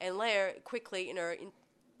away. And Leia quickly, in her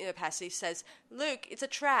passage, says, "Luke, it's a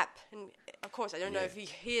trap." And of course, I don't know if he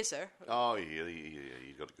hears her. Oh, yeah,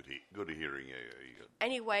 he's got good hearing. Yeah.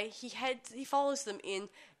 Anyway, he follows them in,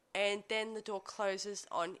 and then the door closes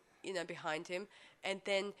on behind him, and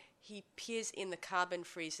then he peers in the carbon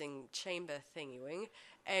freezing chamber thingy-wing,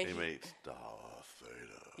 and he meets Darth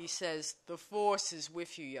Vader. He says, "The Force is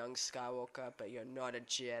with you, young Skywalker, but you're not a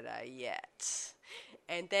Jedi yet."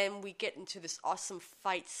 And then we get into this awesome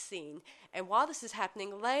fight scene. And while this is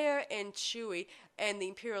happening, Leia and Chewie and the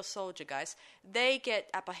Imperial soldier guys, they get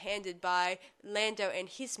apprehended by Lando and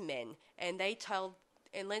his men. And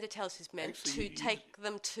Lando tells his men to take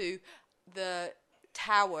them to the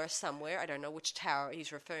tower somewhere. I don't know which tower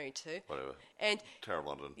he's referring to. Whatever. And Tower of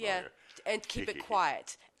London. Yeah, and keep it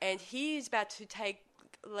quiet. And he's about to take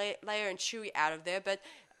Leia and Chewie out of there, but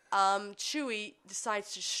Chewie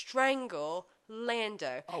decides to strangle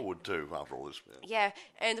Lando. I would too, after all this. Yeah,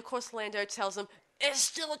 and of course Lando tells him, "There's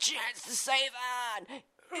still a chance to save Han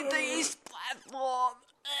in the East platform."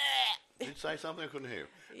 Did you say something I couldn't hear?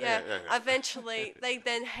 Yeah. Eventually, they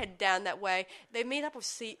then head down that way. They meet up with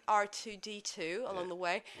R2-D2 along the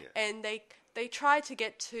way, and they try to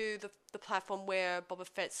get to the platform where Boba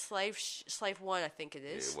Fett's Slave 1, I think it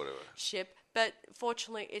is, ship. But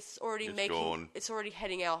fortunately, it's already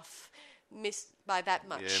heading off. Missed by that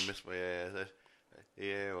much. Yeah, missed by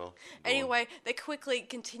well. Anyway, they quickly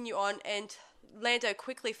continue on, and Lando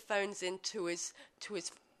quickly phones in to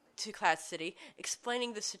Cloud City,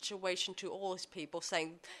 explaining the situation to all his people,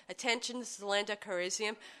 saying, "Attention, this is Lando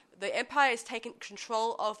Calrissian. The Empire has taken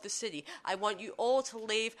control of the city. I want you all to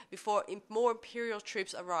leave before more Imperial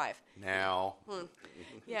troops arrive." Now.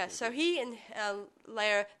 Yeah, so he and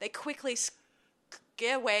Leia, they quickly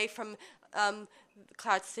get away from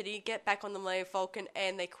Cloud City, get back on the Millennium Falcon,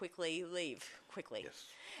 and they quickly leave. Yes.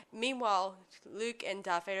 Meanwhile, Luke and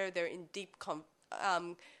Darth Vader, they're in deep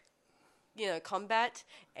combat,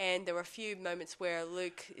 and there were a few moments where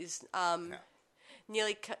Luke is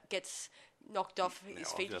nearly gets knocked off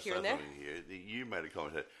his feet here and there. You made a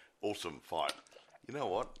comment here. Awesome fight. You know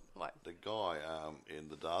what? What? The guy in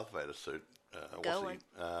the Darth Vader suit,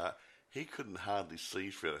 he couldn't hardly see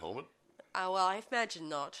through the helmet. Oh, well, I imagine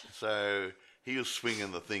not. So he was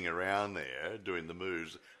swinging the thing around there, doing the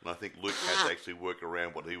moves, and I think Luke had to actually work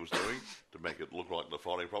around what he was doing to make it look like they're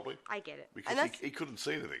fighting properly. I get it. Because he couldn't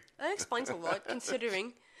see anything. That explains a lot,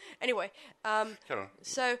 considering. Anyway,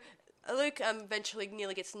 so Luke eventually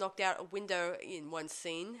nearly gets knocked out a window in one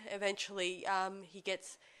scene. Eventually, he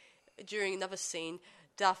gets, during another scene,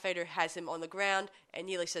 Darth Vader has him on the ground and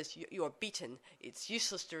nearly says, "You are beaten. It's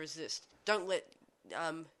useless to resist. Don't let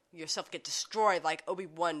yourself get destroyed like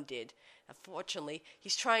Obi-Wan did." Unfortunately,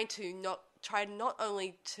 he's trying not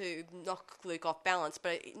only to knock Luke off balance,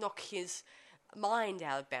 but knock his mind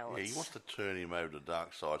out of balance. Yeah, he wants to turn him over to the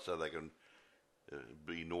dark side so they can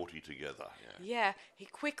be naughty together. Yeah, he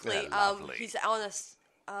quickly he's on a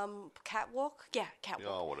catwalk. Yeah, catwalk.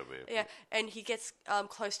 Oh, whatever. Yeah, and he gets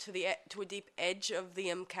close to a deep edge of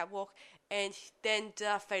the catwalk. And then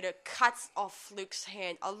Darth Vader cuts off Luke's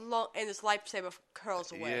hand and his lightsaber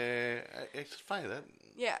curls away. Yeah, it's funny that.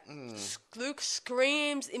 Yeah. Luke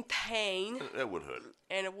screams in pain. That would hurt.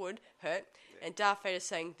 And it would hurt. Yeah. And Darth Vader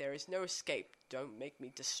saying, "There is no escape. don't make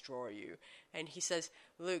me destroy you. And he says,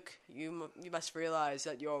 Luke, you must realize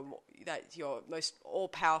that you're most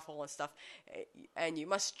all-powerful and stuff, and you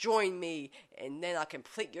must join me, and then I'll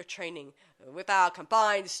complete your training. With our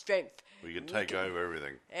combined strength, we can take over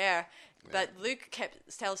everything. Yeah. But Luke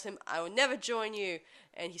tells him, I will never join you.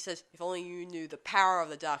 And he says, if only you knew the power of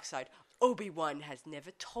the dark side. Obi-Wan has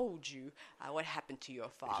never told you what happened to your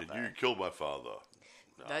father. He said, you killed my father.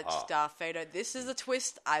 That's Darth Vader. This is a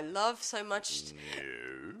twist I love so much.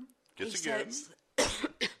 No. Guess again.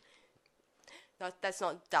 No, that's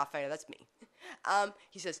not Darth Vader, that's me.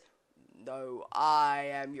 He says, no, I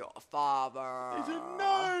am your father. He said,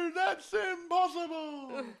 no, that's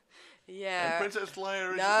impossible. Yeah. And Princess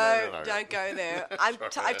Leia is... No, don't go there.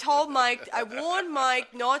 I told Mike, I warned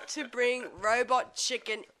Mike not to bring Robot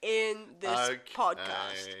Chicken in this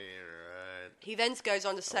podcast. Right. He then goes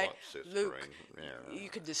on to say, Luke, you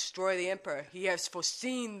could destroy the Emperor. He has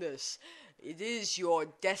foreseen this. It is your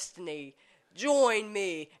destiny. Join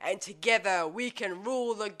me, and together we can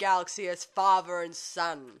rule the galaxy as father and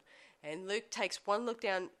son. And Luke takes one look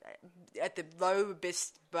down at the low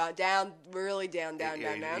abyss, down, really down.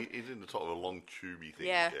 He's in the top of a long tubey thing.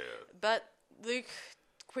 Yeah, but Luke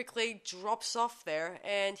quickly drops off there,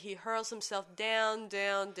 and he hurls himself down.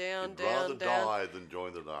 He'd rather die than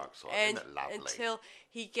join the dark side. And Isn't that lovely? until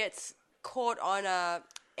he gets caught on a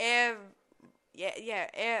air.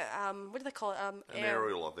 What do they call it? An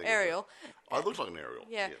aerial, I think. Aerial. Oh, it looks like an aerial.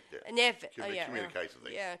 Yeah. An communication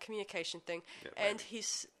thing. Yeah, communication thing. Yeah, and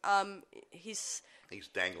he's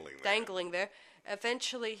dangling there.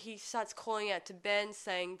 Eventually, he starts calling out to Ben,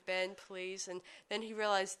 saying, "Ben, please." And then he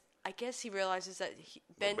realizes that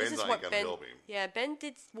Ben. Ben's this is ain't what gonna Ben. help him. Yeah, Ben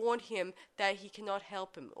did warn him that he cannot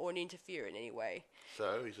help him or interfere in any way.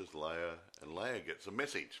 So he says Leia, and Leia gets a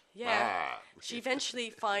message. Yeah. She eventually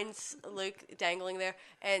finds Luke dangling there,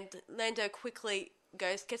 and Lando quickly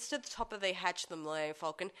gets to the top of the hatch of the Millennium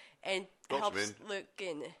Falcon and helps Luke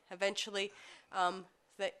in. Eventually,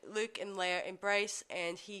 Luke and Leia embrace,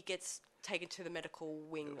 and he gets taken to the medical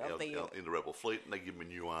wing of the in the Rebel fleet, and they give him a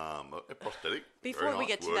new arm, a prosthetic. Before we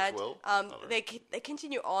get to that, they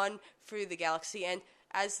continue on through the galaxy, and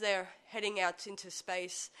as they're heading out into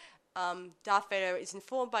space, Darth Vader is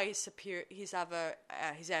informed by his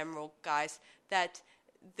admiral guys that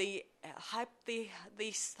the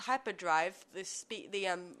hyperdrive, the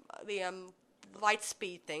light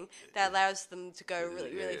speed thing that allows them to go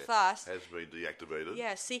really fast has been deactivated.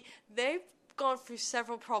 Yeah, see, they've gone through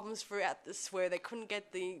several problems throughout this where they couldn't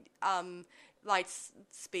get the light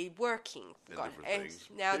speed working. And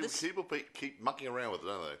now people keep mucking around with it,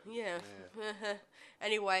 don't they? Yeah.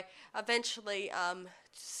 Anyway, eventually,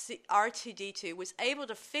 R2-D2 was able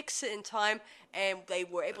to fix it in time, and they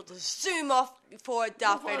were able to zoom off before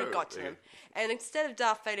Darth Vader got to him. And instead of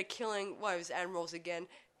Darth Vader killing one of his admirals again,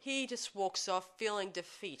 he just walks off feeling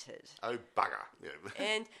defeated. Oh, bugger. Yeah.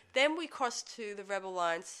 And then we cross to the Rebel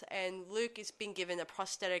Alliance, and Luke is being given a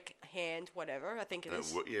prosthetic hand, whatever, I think it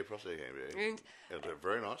is. Yeah, prosthetic hand, yeah. And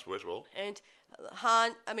very nice, works well. And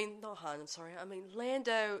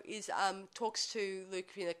Lando talks to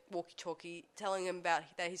Luke in a walkie-talkie, telling him about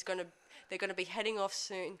that they're gonna be heading off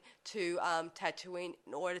soon to Tatooine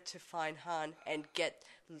in order to find Han and get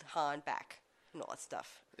Han back and all that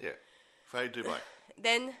stuff. Yeah, fade to black.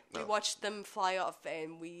 Then we watch them fly off,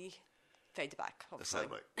 and we fade to black. Obviously,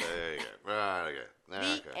 there you go. Right, okay.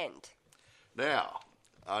 The end. Now,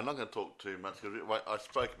 I'm not going to talk too much because I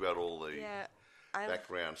spoke about all the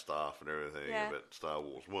background stuff and everything about Star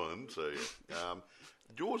Wars 1. So,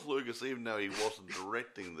 George Lucas, even though he wasn't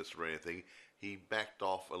directing this or anything, he backed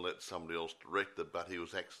off and let somebody else direct it, but he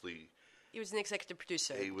was actually... He was an executive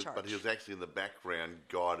producer But he was actually in the background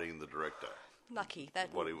guiding the director. Lucky.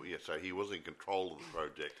 So he was in control of the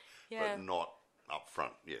project, but not up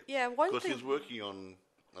front yet. Yeah, one thing... Because he was working on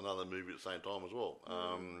another movie at the same time as well.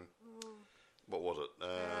 What was it?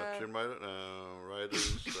 Tomb Raider?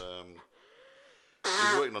 Raiders? He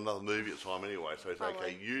was working on another movie at the time anyway, so he's like,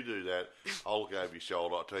 okay, you do that, I'll look over your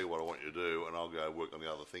shoulder, I'll tell you what I want you to do, and I'll go work on the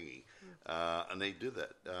other thingy. And he did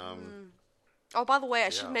that. Oh, by the way, I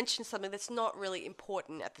should mention something that's not really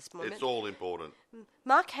important at this moment. It's all important.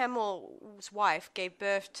 Mark Hamill's wife gave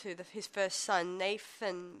birth to his first son,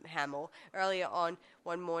 Nathan Hamill, earlier on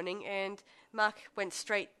one morning, and Mark went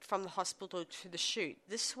straight from the hospital to the shoot.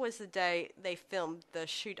 This was the day they filmed the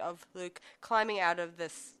shoot of Luke climbing out of the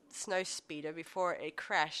snow speeder before it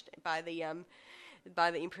crashed by the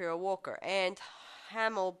Imperial Walker, and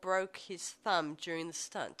Hamill broke his thumb during the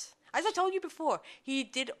stunt. As I told you before, he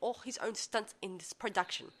did all his own stunts in this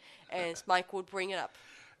production, as Mike would bring it up.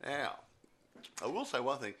 Now, I will say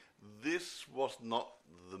one thing. This was not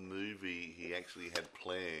the movie he actually had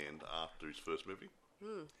planned after his first movie.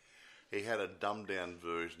 He had a dumbed-down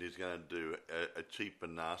version. He's going to do a cheap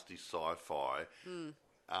and nasty sci-fi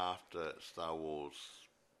after Star Wars,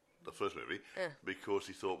 the first movie, because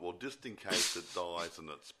he thought, well, just in case it dies and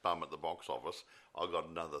it's bum at the box office, I've got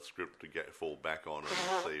another script to fall back on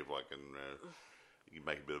and see if I can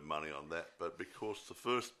make a bit of money on that. But because the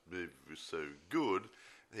first movie was so good,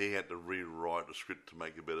 he had to rewrite the script to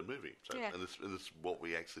make a better movie. So, and this is what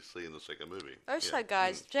we actually see in the second movie. Also,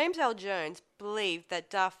 guys, James L. Jones believed that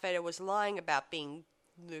Darth Vader was lying about being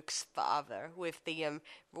Luke's father with the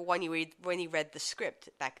when he read the script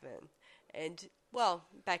back then. And, well,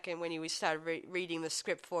 back when he started reading the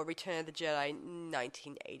script for Return of the Jedi in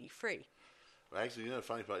 1983. Well, actually, the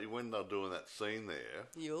funny part, when they're doing that scene there,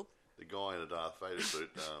 the guy in the Darth Vader suit,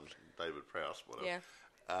 David Prowse, whatever,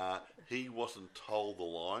 he wasn't told the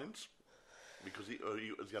lines because he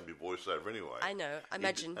was going to be voiceover anyway. I know, I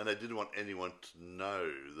imagine. And they didn't want anyone to know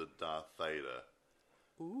that Darth Vader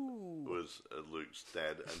was Luke's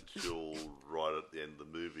dad until right at the end of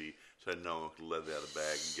the movie, so no one could let it out of the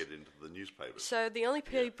bag and get into the newspapers. So the only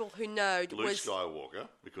people who know Luke Skywalker,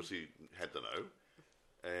 because he had to know,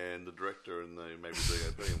 and the director and maybe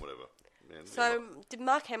the DOP and whatever. Man, so did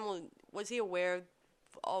Mark Hamill, was he aware of...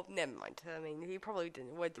 Oh, never mind. I mean, he probably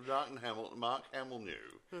didn't. Mark Hamill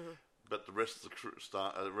knew, but the rest of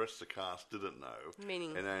the cast didn't know.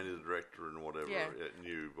 Meaning, and only the director and whatever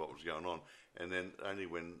knew what was going on. And then only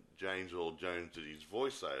when James Earl Jones did his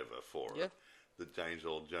voiceover for it, that James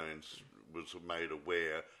Earl Jones was made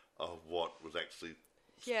aware of what was actually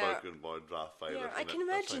spoken by Darth Vader. Yeah, I can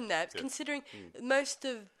imagine that, considering most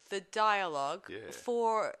of the dialogue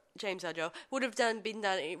for James Earl Jones would have been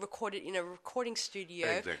recorded in a recording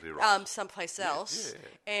studio, someplace else.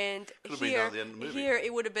 And here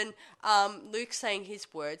it would have been Luke saying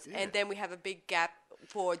his words, and then we have a big gap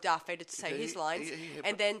for Darth Vader to say his lines,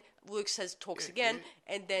 and then Luke talks again,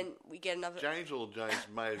 and then we get another... James Earl Jones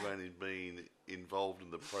may have only been involved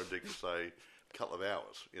in the project for, say, a couple of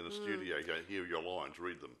hours in a studio. You go, here are your lines,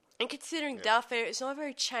 read them. And considering Darth Vader is not a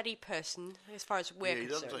very chatty person, as far as we're concerned. He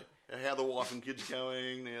doesn't say, how the wife and kids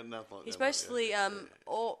going, nothing like that. He's mostly,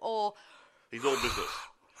 or... He's all business.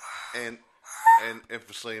 And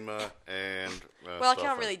emphysema and... well, I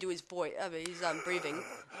can't really do his voice, his breathing.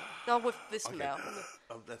 Not with this mouth.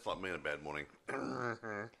 That's like me in a bad morning. As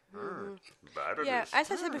I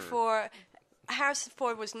said before, Harrison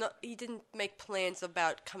Ford he didn't make plans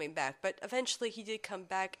about coming back, but eventually he did come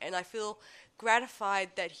back, and I feel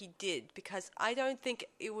gratified that he did, because I don't think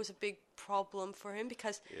it was a big problem for him,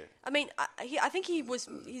 because I mean, I think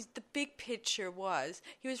the big picture was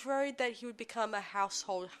he was worried that he would become a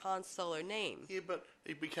household Han Solo name. Yeah, but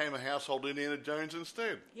he became a household Indiana Jones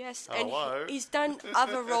instead. Yes, and he's done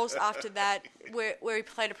other roles after that, where he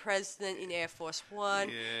played a president in Air Force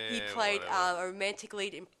One. He played a romantic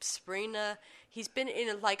lead in Sabrina. He's been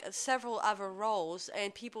in several other roles,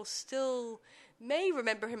 and people still may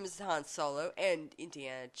remember him as Han Solo and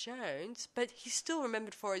Indiana Jones, but he's still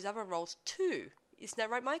remembered for his other roles too. Isn't that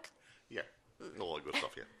right, Mike? Yeah, all that good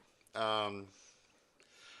stuff, I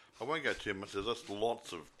won't go too much. There's just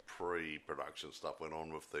lots of pre-production stuff went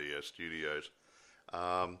on with the studios.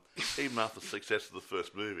 Even after the success of the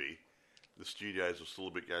first movie, the studios were still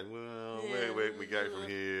a bit going, well, where can we go from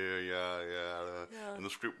here? And the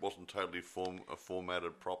script wasn't totally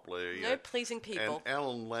formatted properly. No pleasing people. And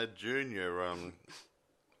Alan Ladd Jr.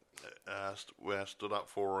 Stood up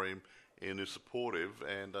for him and is supportive,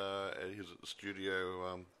 and he's at the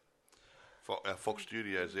studio, Fox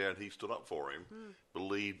Studios there, and he stood up for him,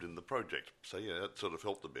 believed in the project. So, that sort of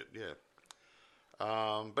helped a bit,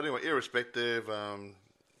 but anyway, irrespective...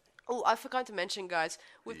 Oh, I forgot to mention, guys,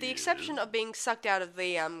 with the exception of being sucked out of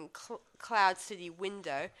the Cloud City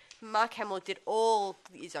window, Mark Hamill did all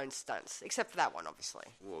his own stunts, except for that one, obviously.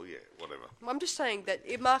 Well, whatever. I'm just saying that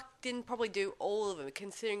Mark didn't probably do all of them,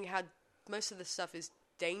 considering how most of the stuff is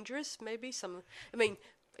dangerous, maybe.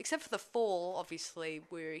 Except for the fall, obviously,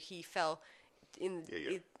 where he fell in...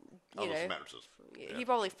 Some mattresses. He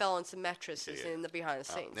probably fell on some mattresses in the behind the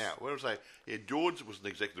scenes. Now, what I was saying, George was an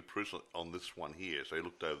executive producer on this one here, so he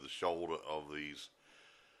looked over the shoulder of these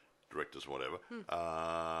directors or whatever,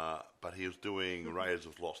 but he was doing Raiders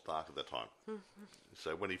of the Lost Ark at that time.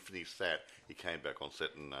 So when he finished that, he came back on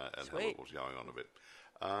set and had what was going on a bit.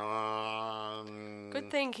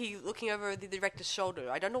 Good thing he looking over the director's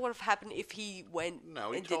shoulder. I don't know what would have happened if he went.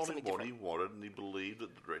 No, he told him what he wanted, and he believed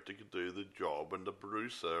that the director could do the job. And the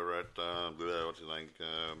producer at what's his name,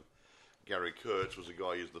 Gary Kurtz, was the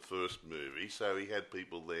guy who used the first movie, so he had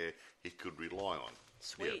people there he could rely on.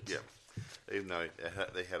 Sweet. Yeah. Even though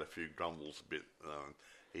they had a few grumbles a bit,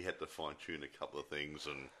 he had to fine-tune a couple of things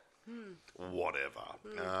and whatever.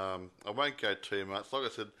 I won't go too much. Like I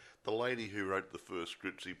said, the lady who wrote the first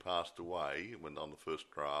scripts, he passed away when on the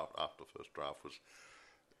first draft, after the first draft was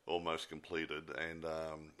almost completed, and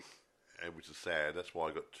which is sad. That's why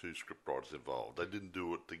I got two scriptwriters involved. They didn't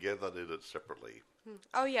do it together; they did it separately.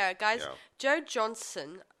 Oh yeah, guys. Yeah. Joe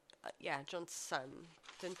Johnston, Johnson,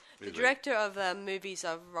 the director of movies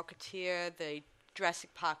of Rocketeer, the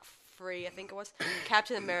Jurassic Park 3, I think it was,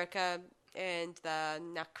 Captain America, and the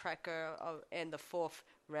Nutcracker, and the Fourth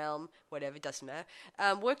Realm, whatever, doesn't matter.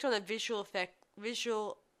 Worked on a visual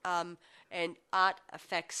and art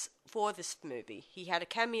effects for this movie. He had a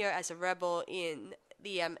cameo as a rebel in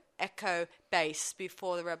the Echo base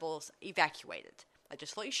before the rebels evacuated. I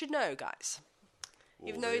just thought you should know, guys. Well,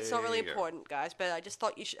 even though it's not really important, guys, but I just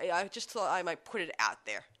thought I might put it out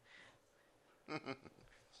there.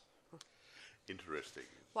 Interesting.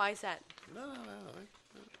 Why is that? No.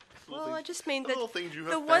 Well, I just mean that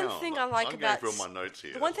the one thing I like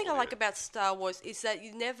about Star Wars is that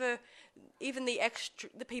you never, even the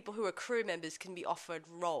people who are crew members can be offered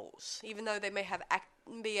roles, even though they may have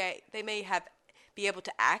be able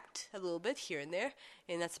to act a little bit here and there,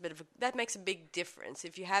 and that makes a big difference.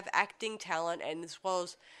 If you have acting talent and as well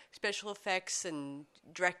as special effects and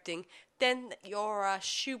directing, then you're a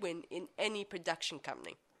shoo-in in any production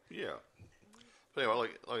company. Yeah. But anyway,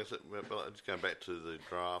 like I said, just going back to the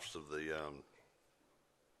drafts of the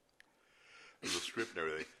script and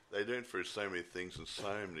everything, they went through so many things and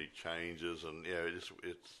so many changes, and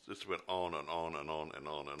it just went on and on and on and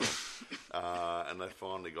on and on, and they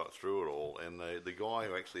finally got through it all. And the guy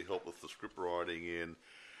who actually helped with the script writing in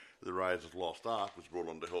The Raiders of the Lost Ark was brought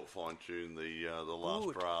on to help fine tune the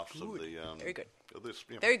last drafts of the very good of this.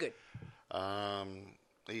 Yeah. Very good.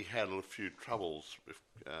 He had a few troubles with.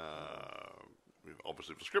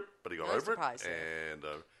 Obviously the script, but he got over it, and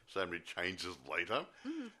so many changes later.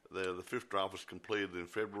 The fifth draft was completed in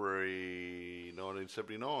February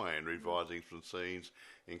 1979, revising some scenes,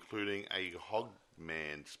 including a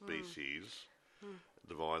hogman species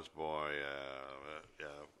devised by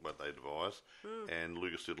what they devised, and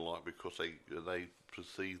Lucas didn't like because they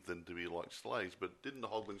perceived them to be like slaves. But didn't the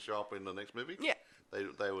hogmen show up in the next movie? Yeah.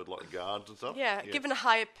 They were like guards and stuff. Yeah, given a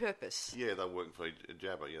higher purpose. Yeah, they're working for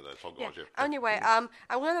Jabba. Yeah, those hog guys. Yeah. Anyway,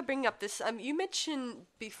 I want to bring up this. You mentioned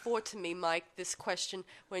before to me, Mike, this question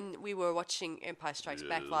when we were watching Empire Strikes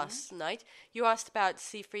Back last night. You asked about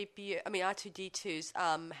R2-D2's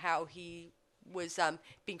how he was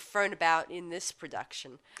being thrown about in this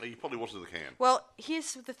production. He probably wasn't in the can. Well,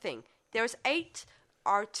 here's the thing. There was 8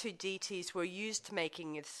 R2-D2s were used to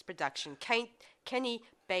making this production. Kenny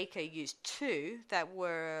Baker used 2 that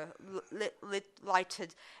were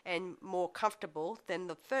lighted and more comfortable than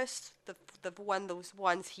the first, those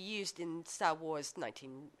ones he used in Star Wars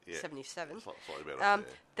 1977. Yeah, slightly better.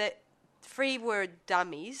 The 3 were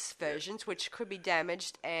dummies versions, which could be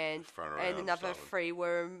damaged, and another 3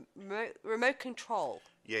 were remote control.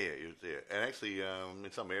 Yeah. And actually,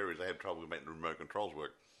 in some areas, they had trouble making the remote controls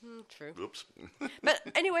work. True. Oops. But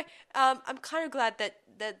anyway, I'm kind of glad that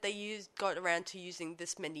they got around to using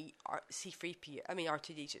this many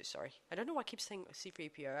R2-D2. Sorry, I don't know why I keep saying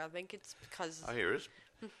C-3PO. I think it's because. Oh, here it is.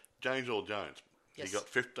 James Earl Jones. Yes. He got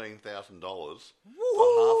 $15,000 for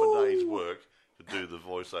half a day's work to do the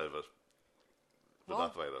voiceover for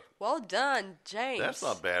Darth Vader. Well done, James. That's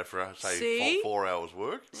not bad for 4 hours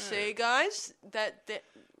work. Yeah. See, guys,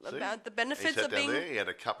 about the benefits of being. There, he had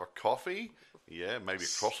a cup of coffee. Yeah, maybe a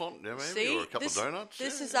croissant, maybe, or a couple of donuts.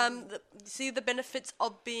 This is see the benefits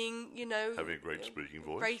of being, having a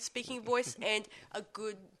great speaking voice, and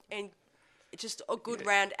just a good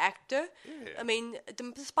round actor. Yeah. I mean,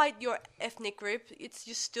 despite your ethnic group,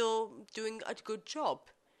 you're still doing a good job,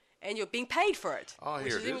 and you're being paid for it,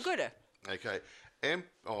 which is even gooder. Okay,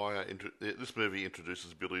 this movie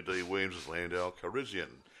introduces Billy Dee Williams as Lando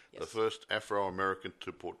Calrissian, the first Afro-American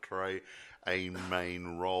to portray a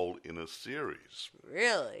main role in a series.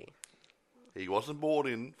 Really? He wasn't brought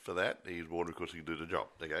in for that. He was brought in because he could do the job.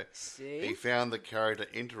 Okay. See? He found the character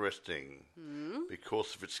interesting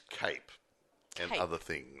because of its cape and other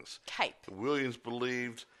things. Cape. Williams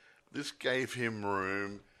believed this gave him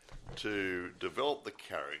room to develop the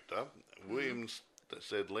character. Williams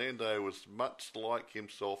said Lando was much like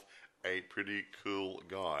himself, a pretty cool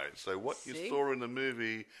guy. So what you saw in the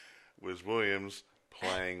movie was Williams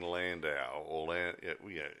playing Landau,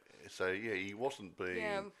 he wasn't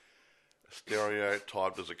being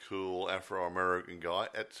stereotyped as a cool Afro-American guy.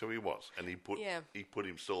 That's who he was, and he put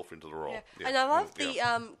himself into the role. Yeah. Yeah. And I love the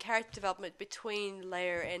character development between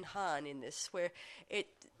Leia and Han in this, where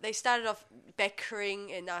they started off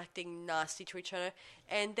bickering and acting nasty to each other,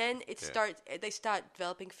 and then they start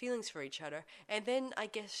developing feelings for each other, and then I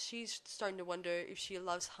guess she's starting to wonder if she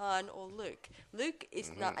loves Han or Luke. Luke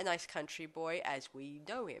is not a nice country boy as we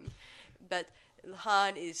know him, but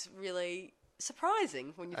Han is really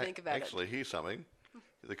surprising when you think about it. Actually, here's something.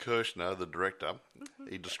 The Kirshner, the director,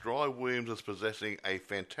 he described Williams as possessing a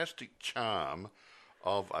fantastic charm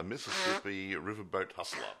of a Mississippi riverboat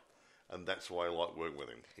hustler. And that's why I like working with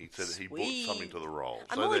him. He said he brought something to the role.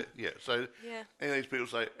 And these people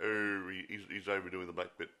say, oh, he's overdoing the black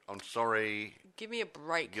bit. I'm sorry. Give me a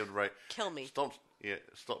break. Give it a break. Kill me. Stop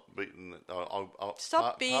beating.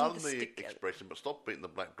 Stop being pardon the the expression, but stop beating the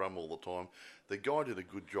black drum all the time. The guy did a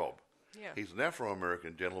good job. Yeah. He's an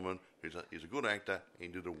Afro-American gentleman. He's a good actor. He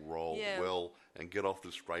did a role well, and get off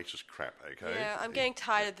this racist crap, okay? Yeah, I'm getting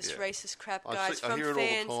tired of this racist crap, guys. I hear it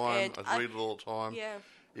fans all the time. and I read it all the time. Yeah.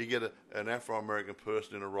 You get an Afro-American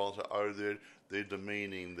person in a role and say, they're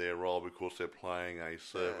demeaning their role because they're playing a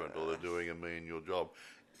servant or they're doing a menial job.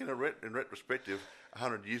 In retrospective,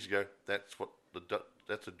 100 years ago, that's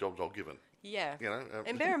the jobs I was given. Yeah. You know,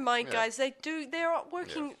 and bear in mind, guys, they're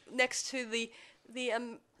working next to the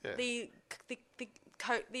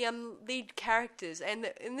lead characters, and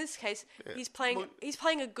in this case, he's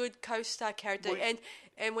playing a good co-star character,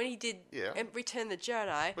 and when he did Return the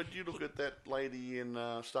Jedi. But you look at that lady in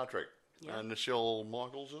Star Trek, Nichelle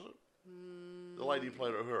Michaels, is it? The lady who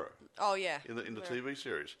played Uhura. Oh yeah. In the TV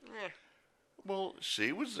series. Yeah. Well,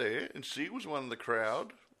 she was there, and she was one of the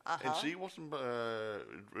crowd. And she wasn't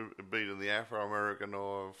beating the Afro-American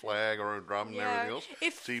or flag or a drum and everything else.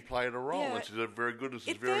 She played a role, and she did very good. This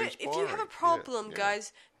is very inspiring. If you have a problem,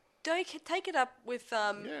 guys, don't take it up with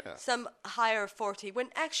some higher authority. When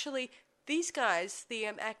actually, these guys, the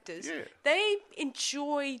actors, they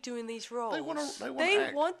enjoy doing these roles. They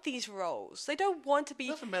want these roles. They don't want to be. It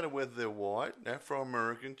doesn't matter whether they're white,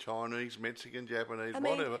 Afro-American, Chinese, Mexican, Japanese,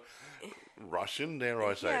 whatever. Russian, dare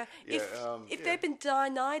I say. Yeah. If they've been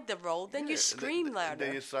denied the role, then you scream louder.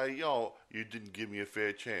 Then you say, you didn't give me a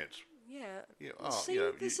fair chance. Yeah.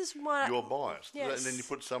 This is why you're biased. Yes. And then you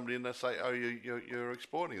put somebody in there and say, you're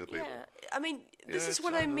exploiting the people. Yeah. I mean, this is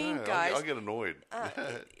what I mean, guys. I get annoyed.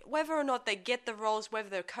 Whether or not they get the roles, whether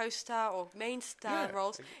they're co-star or main star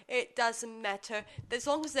roles, it doesn't matter. As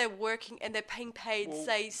long as they're working and they're being paid,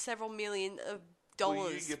 say, several $million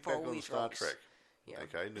dollars you get for back all on these Star roles. Trek. Yeah.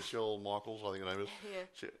 Okay, Nichelle Michaels, I think her name is.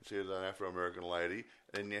 She was an Afro-American lady.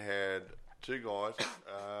 And you had two guys.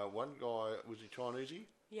 One guy, was he Chinese-y?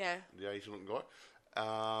 Yeah. The Asian-looking guy.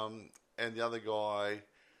 And the other guy,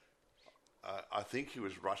 I think he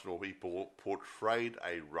was Russian, or he portrayed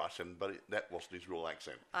a Russian, but that wasn't his real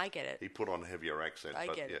accent. I get it. He put on a heavier accent. I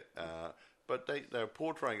get it. But they were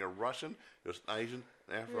portraying a Russian, it was an Asian,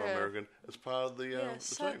 Afro-American as part of the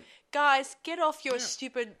team. Guys, get off your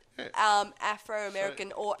stupid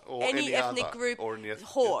Afro-American or any ethnic group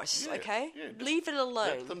horse, okay? Leave it alone.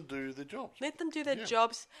 Let them do the jobs. Let them do their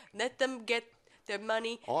jobs. Let them get their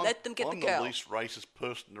money. Let them get the girl. I'm the least racist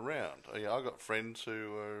person around. I've got friends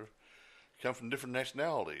who come from different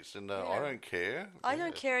nationalities, and I don't care. I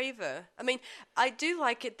don't care either. I mean, I do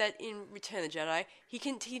like it that in Return of the Jedi, he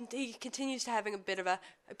continues to having a bit of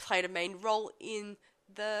played a main role in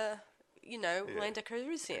the, Lando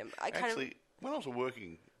Calrissian. When I was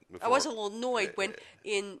working before, I was a little annoyed when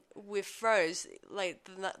with Rose,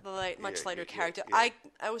 the much later character. I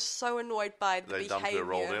was so annoyed by the behavior. They dumped her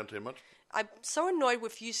role down too much. I'm so annoyed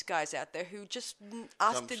with you guys out there who just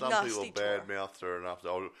asked the nasty. Some people badmouthed her enough.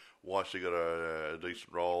 Why she got a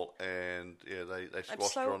decent role, and they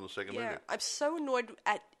squashed her on the second movie. I'm so annoyed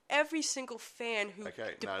at every single fan who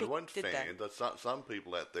it wasn't fan. Some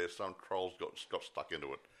people out there, some trolls got stuck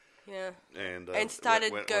into it. Yeah. And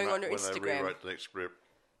started going on Instagram. When they rewrote the next script,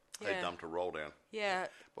 they dumped a roll down. Yeah.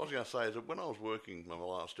 What I was going to say is that when I was working my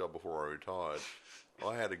last job before I retired,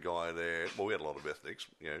 I had a guy there. Well, we had a lot of ethnics,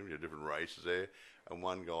 different races there, and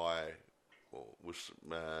one guy was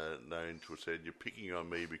known to have said, "You're picking on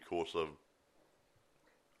me because of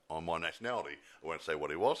my nationality." I won't say what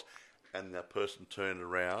he was, and that person turned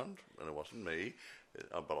around, and it wasn't me,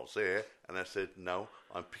 but I was there, and I said, "No,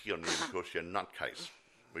 I'm picking on you because you're a nutcase,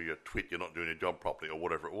 or you're a twit, you're not doing your job properly, or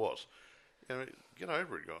whatever it was." Get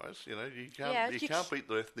over it, guys. You can't beat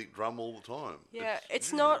the ethnic drum all the time. Yeah,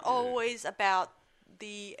 it's not always about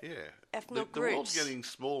the ethnic groups. The world's getting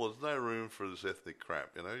smaller. There's no room for this ethnic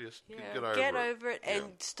crap. Just get over it. Get over it and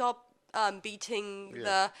stop beating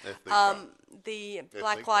Yeah, the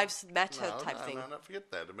Black Lives Matter type thing. No,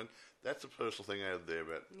 forget that. I mean, that's a personal thing out there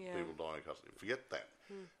about people dying in custody. Forget that.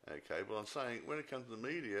 Okay, but I'm saying when it comes to the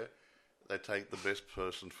media, they take the best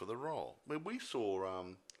person for the role. I mean, we saw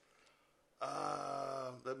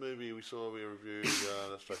that movie we reviewed,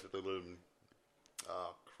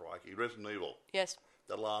 crikey, Resident Evil. Yes.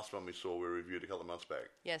 The last one we saw, we reviewed a couple of months back.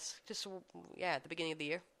 Yes, just at the beginning of the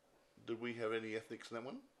year. Did we have any ethnics in that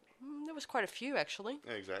one? There was quite a few, actually.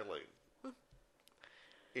 Exactly.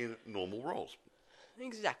 In normal roles.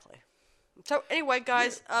 Exactly. So anyway,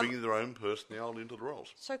 guys, bringing their own personality into the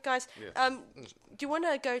roles. So guys, do you want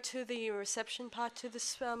to go to the reception part to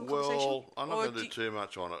this conversation? Well, I'm not going to do too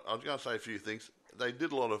much on it. I'm going to say a few things. They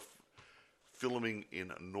did a lot of filming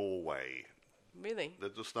in Norway. Really?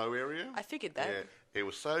 The snow area. I figured that. Yeah, it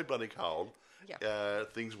was so bloody cold. Yeah.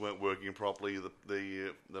 Things weren't working properly.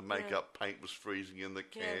 The makeup paint was freezing in the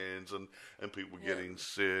cans, and people were getting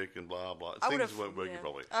sick and blah blah. Things weren't working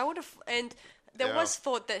properly. I would have, and there was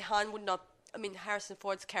thought that Han would not. I mean, Harrison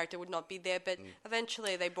Ford's character would not be there, but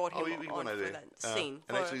eventually they brought him on for that scene.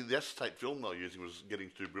 And actually, the acetate film they were using was getting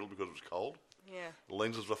too brittle because it was cold. Yeah. The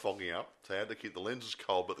lenses were fogging up, so I had to keep the lenses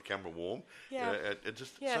cold but the camera warm. Yeah. It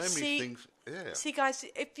just so many things. Yeah. See, guys,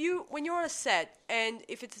 when you're on a set and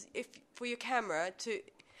if for your camera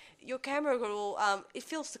will it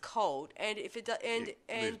feels the cold, and if it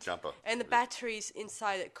and the batteries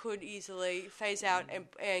inside it could easily phase out and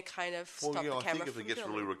kind of stop the camera. I think if it gets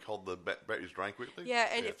really cold, the batteries drain quickly. Yeah,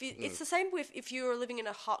 and it's the same with if you're living in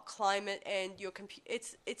a hot climate and your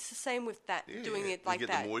it's the same with that doing it like that. You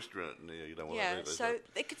get the moisture in it, and you don't want to do that. So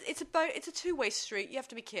it's a two-way street. You have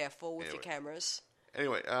to be careful with your cameras.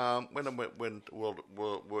 Anyway, when I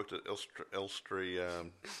worked at Elstree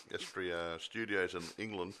Studios in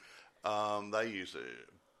England, they used a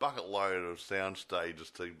bucket load of sound stages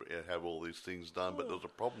to have all these things done, but there was a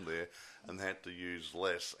problem there, and they had to use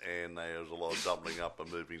less, and there was a lot of doubling up and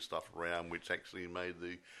moving stuff around, which actually made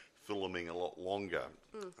the filming a lot longer,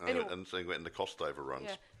 and so went into cost overruns.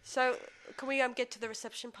 Yeah. So, can we get to the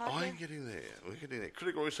reception part? I'm getting there. We're getting there.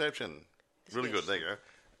 Critical reception. Really good. There you go.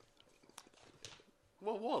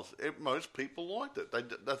 Well, it was. Most people liked it.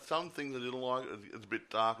 There's some things they didn't like. It's a bit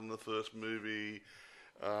dark in the first movie,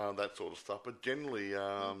 that sort of stuff. But generally,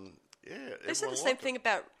 They said the same thing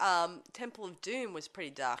about Temple of Doom was pretty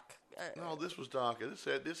dark. No, this was darker.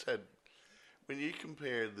 This had when you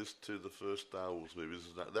compare this to the first Star Wars movie,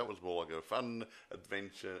 that was more like a fun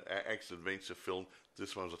adventure, action adventure film.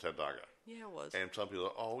 This one was a tad darker. Yeah, it was. And some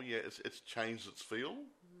people are, it's changed its feel.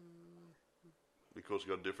 Because you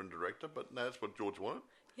got a different director, but no, that's what George wanted.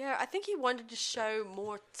 Yeah, I think he wanted to show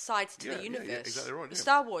more sides to the universe. Yeah, exactly right. The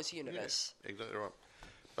Star Wars universe. Yeah, exactly right.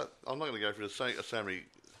 But I'm not going to go through so many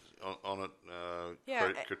on it,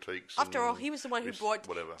 critiques. After all, he was the one who brought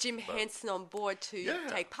Jim Henson on board to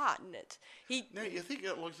take part in it. Now, you think,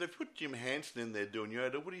 like, if they put Jim Henson in there doing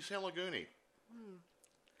Yoda, would he sound like Ernie?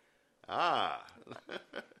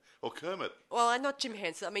 Or Kermit. Well, not Jim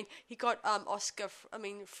Henson. I mean, he got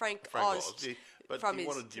Frank Oz. Yeah, but he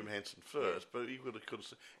wanted Jim Henson first, but he could have.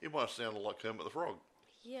 It might have sounded like Kermit the Frog.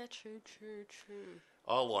 Yeah, true.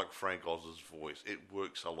 I like Frank Oz's voice. It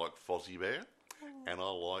works. I like Fozzie Bear, and I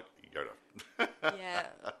like Yoda. Yeah.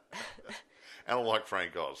 And I like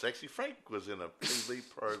Frank Oz. Actually, Frank was in a TV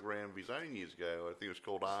program of his own years ago. I think it was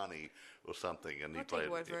called Arnie or something, and he played.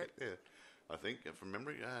 Yeah, I think from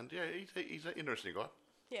memory. And he's an interesting guy.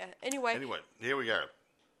 Yeah. Anyway, here we go.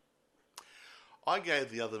 I gave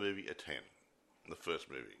the other movie a 10. The first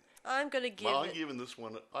movie. I'm going to give I'm giving this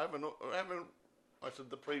one. I said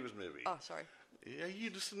the previous movie. Oh, sorry. Are you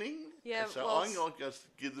listening? Yeah. So I'm going to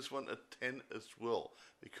give this one a 10 as well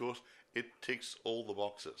because it ticks all the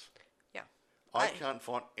boxes. Yeah. I can't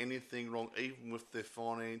find anything wrong, even with their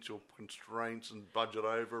financial constraints and budget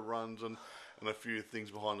overruns and a few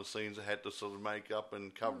things behind the scenes they had to sort of make up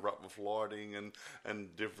and cover up with lighting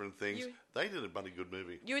and different things. They did a bloody good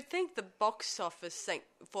movie. You would think the box office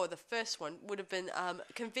for the first one would have been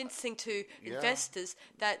convincing to investors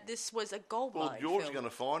that this was a gold mine. Well, George is going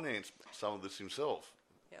to finance some of this himself.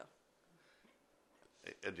 Yeah.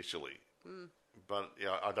 Initially. But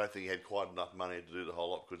I don't think he had quite enough money to do the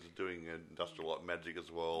whole lot because he's doing Industrial Light Magic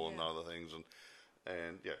as well and other things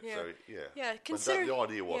But the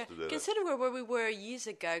idea was to do that. Considering where we were years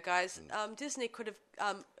ago, guys, Disney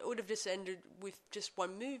would have just ended with just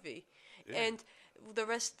one movie, and the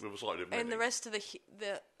rest of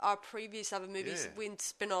our previous other movies with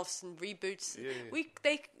spin-offs and reboots.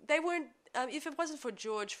 They weren't. If it wasn't for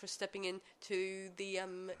George for stepping into the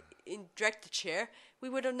in director chair, we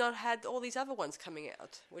would have not had all these other ones coming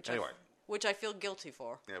out. which I feel guilty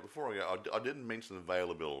for. Yeah, before I go, I didn't mention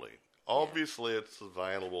availability. Obviously, it's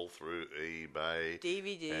available through eBay,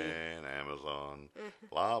 DVD, and Amazon,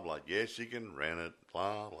 blah, blah. Yes, you can rent it,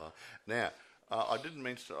 blah, blah. Now, I didn't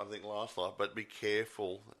mention it, I think, last night, but be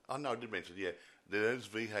careful. Oh, no, I did mention it, yeah. There's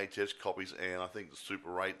VHS copies, and I think the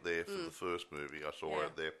Super 8 there for the first movie. I saw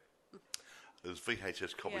it there. There's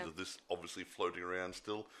VHS copies of this obviously floating around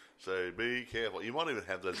still, so be careful. You might even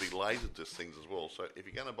have those big Laserdisc things as well, so if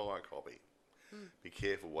you're going to buy a copy, be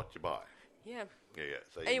careful what you buy. Yeah. Yeah.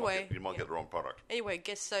 So anyway, you might get the wrong product. Anyway,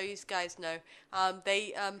 guess so you guys know.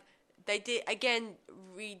 They did again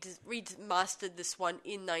remastered this one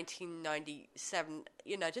in 1997.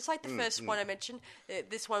 You know, just like the first one I mentioned.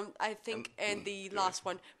 This one, I think, and the last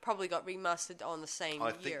one probably got remastered on the same year.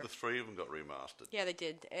 I think the three of them got remastered. Yeah, they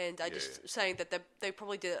did, and I just saying that they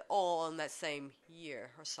probably did it all on that same year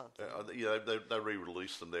or something. They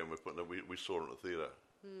re-released them there, and we saw it in the theatre.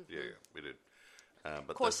 Yeah, we did.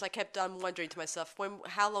 Of course, I kept wondering to myself,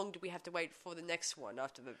 how long do we have to wait for the next one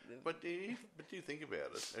after the... But do you think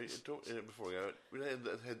about it? Before we go,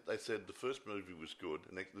 they said the first movie was good,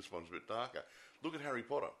 and this one's a bit darker. Look at Harry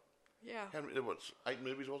Potter. Yeah. There was 8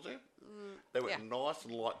 movies, was there? They were nice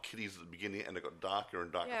and light kiddies at the beginning, and they got darker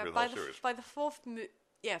and darker through the whole series. By the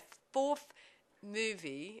fourth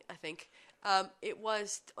movie, I think, it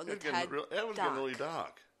was on the tad dark. It was getting really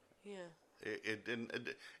dark. Yeah. It didn't...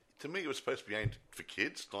 To me, it was supposed to be aimed for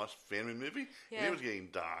kids, nice family movie. Yeah. And it was getting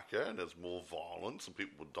darker, and there's more violence, and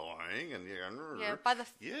people were dying, and by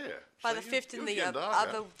the fifth and the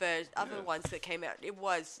other ones that came out, it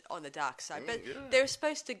was on the dark side. But they were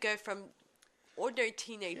supposed to go from ordinary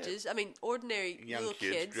teenagers, ordinary young little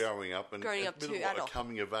kids growing up to like adult. A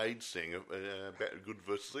coming of age thing about good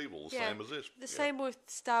versus evil, same as this. The same with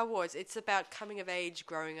Star Wars. It's about coming of age,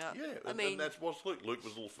 growing up. Yeah, and that's what's Luke. Luke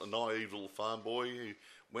was a naive little farm boy who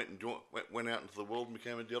went out into the world and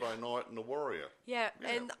became a Jedi Knight and a warrior. Yeah.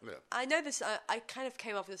 I know this. I kind of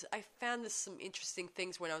came up with this. I found this some interesting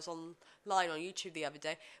things when I was online on YouTube the other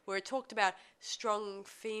day, where it talked about strong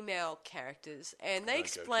female characters, and they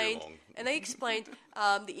explained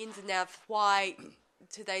the ins and outs why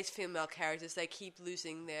today's female characters they keep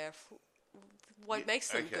losing their what makes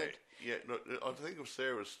them good. Yeah, I think of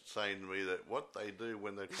Sarah saying to me that what they do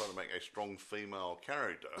when they try to make a strong female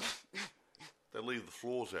character. They leave the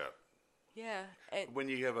flaws out. Yeah. When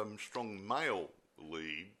you have a strong male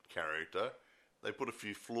lead character, they put a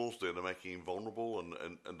few flaws there to make him vulnerable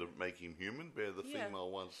and to make him human. Where the female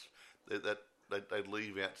ones, they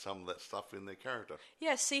leave out some of that stuff in their character.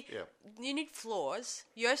 Yeah, see, you need flaws.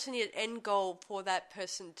 You also need an end goal for that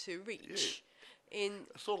person to reach.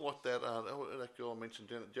 Sort of like that girl I mentioned,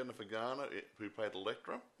 Jennifer Garner, who played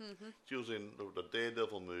Elektra. Mm-hmm. She was in the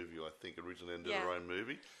Daredevil movie, I think, originally did her own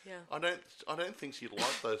movie. Yeah. I don't think she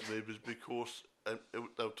liked those movies because they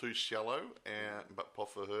were too shallow, but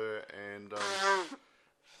for her,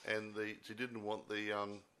 and she didn't want the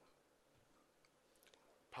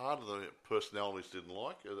part of the personality she didn't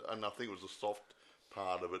like, and I think it was the soft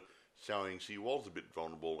part of it, showing she was a bit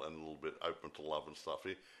vulnerable and a little bit open to love and stuff.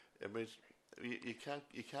 It means. You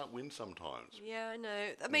can't win sometimes. Yeah, I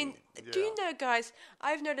know. Do you know, guys,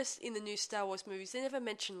 I've noticed in the new Star Wars movies, they never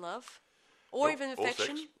mention love. Or even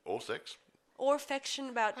affection. Or sex. Or affection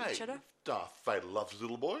about each other. Darth Vader loves his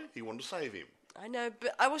little boy. He wanted to save him. I know,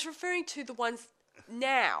 but I was referring to the ones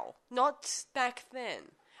now, not back then.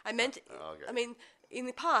 I meant, in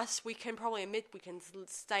the past, we can probably admit we can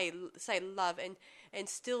say love and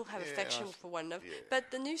still have affection for one another. Yeah.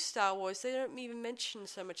 But the new Star Wars, they don't even mention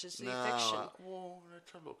so much as the affection. Well, let's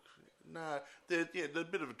have a look. No, there's a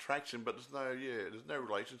bit of attraction, but there's no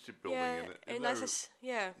relationship building in it.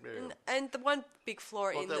 And the one big flaw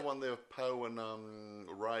in that one there, Poe and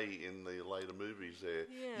Ray in the later movies. There,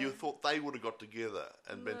 you thought they would have got together,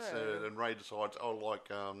 and Ray decides,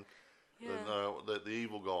 the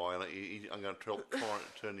evil guy, and I'm going to try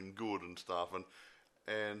and turn him good and stuff,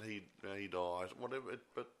 and he dies, whatever.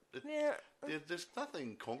 There's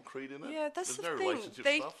nothing concrete in it. Yeah, that's there's the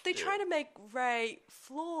thing. They try to make Rey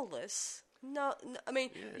flawless. No,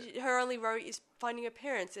 her only worry is finding her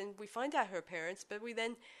parents, and we find out her parents, but we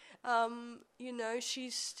then, she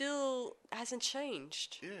still hasn't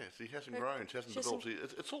changed. Yeah, she hasn't grown. She hasn't developed.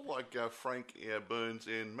 It's all like Frank Burns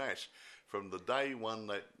in MASH. From the day one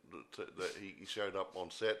that he showed up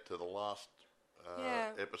on set to the last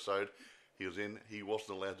episode he was in, he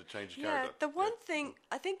wasn't allowed to change his character. The one thing,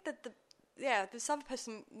 I think that this other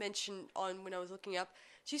person mentioned on when I was looking up,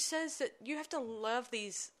 she says that you have to love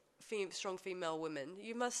these strong female women.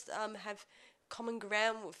 You must have common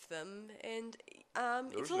ground with them, and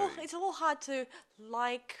it's a little hard to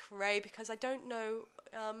like Rey because I don't know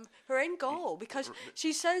her end goal, because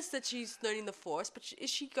she says that she's learning the Force, but is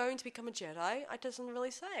she going to become a Jedi? It doesn't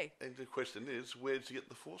really say. And the question is, where does she get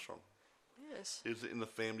the Force from? Yes. Is it in the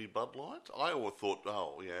family bloodlines? I always thought,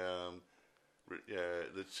 that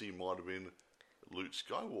she might have been Luke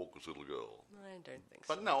Skywalker's little girl. I don't think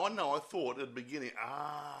so. But no, I thought at the beginning,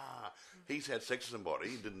 he's had sex with somebody,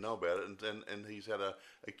 he didn't know about it, and he's had a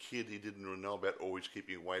kid he didn't really know about, or he's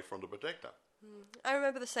keeping away from to protect her. I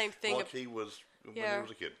remember the same thing. Like he was when he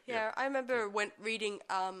was a kid. Yeah, I remember reading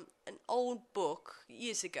an old book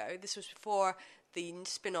years ago. This was before the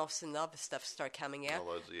spin-offs and the other stuff started coming out.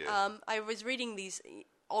 I was reading these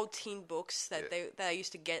old teen books that I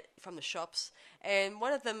used to get from the shops, and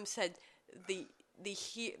one of them said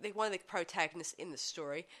one of the protagonists in the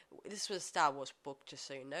story. This was a Star Wars book, just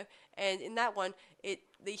so you know. And in that one,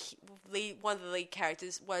 one of the lead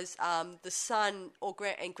characters was the son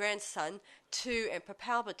and grandson to Emperor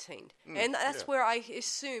Palpatine, and that's where I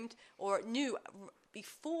assumed or knew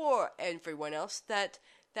before everyone else that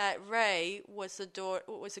Rey was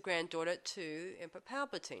the granddaughter to Emperor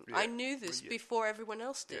Palpatine. Yeah. I knew this before everyone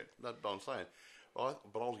else did. Yeah, that's what I'm saying.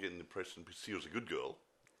 But I was getting the impression because she was a good girl.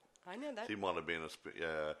 I know that. She might have been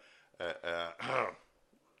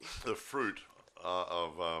the fruit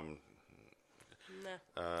of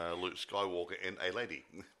Luke Skywalker and a lady.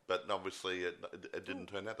 But obviously it didn't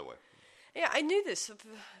turn out that way. Yeah, I knew this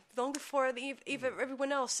long before even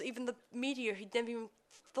everyone else, even the media. He'd never even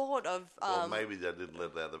thought of. Well, maybe they didn't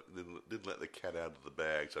let the cat out of the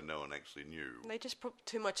bag, so no one actually knew. They just put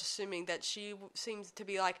too much, assuming that she seems to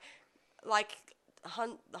be like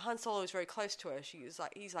Han Solo was very close to her. He's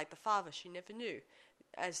like the father she never knew,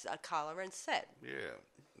 as Kylo Ren said. Yeah.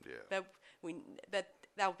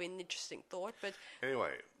 That would be an interesting thought, but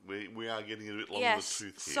anyway, we are getting a bit long in the tooth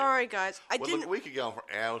here. Sorry, guys. We could go on for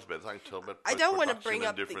hours, but I can tell about. I don't want to bring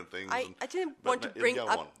up different things. I didn't want to bring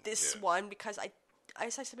up this one because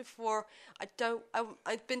as I said before,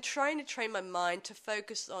 I've been trying to train my mind to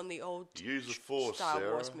focus on the old Star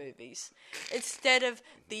Wars movies instead of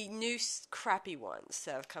the new crappy ones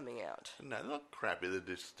that are coming out. No, they're not crappy. They're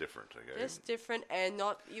just different. Okay? Just different and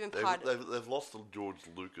not even They've lost the George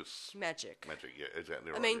Lucas magic. Yeah,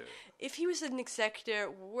 exactly right. I mean, if he was an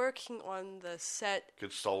executive working on the set,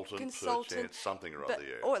 consultant, something or other,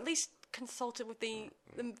 or at least consulted with the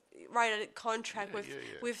write a contract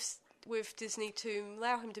with Disney to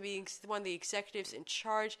allow him to be one of the executives in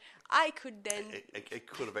charge, I could then. It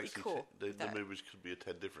could have actually. Cool, the movies could be a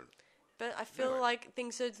tad different. But I feel like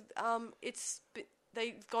things are.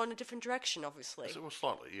 They've gone a different direction, obviously. So, well,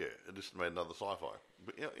 slightly, yeah. It just made another sci-fi,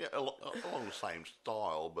 but along the same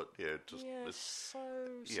style, but so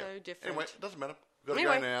different. Anyway, it doesn't matter. We've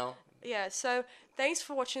got to go now. Yeah. So thanks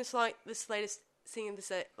for watching listening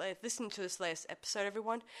to this latest episode,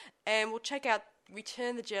 everyone, and we'll check out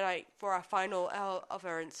Return the Jedi for our final of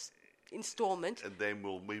our installment. And then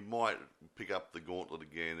we might pick up the gauntlet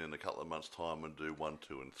again in a couple of months' time and do 1,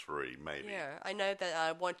 2, and 3, maybe. Yeah, I know that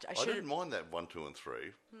I didn't mind that 1, 2, and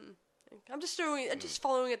 3. I'm just just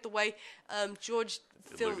following it the way George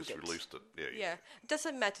filmed it. Released it. Yeah. It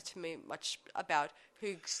doesn't matter to me much about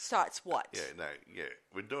who starts what.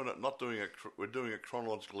 We're doing it. We're doing it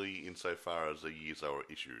chronologically insofar as the years they were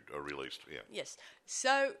issued or released. Yeah. Yes.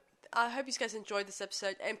 So I hope you guys enjoyed this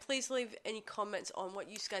episode, and please leave any comments on what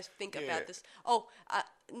you guys think about this. Oh,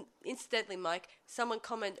 incidentally, Mike, someone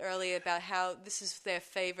commented earlier about how this is their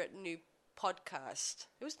favorite new podcast.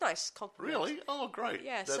 It was nice compliment. Really? Oh, great.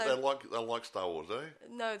 Yeah. They like Star Wars, eh?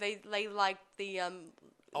 No, they like the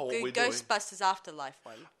Ghostbusters Afterlife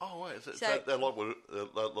one. Oh, wait. So they like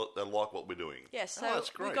what we're doing. Yes, so that's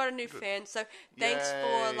great. We got a new fan. So thanks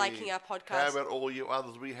for liking our podcast. How about all you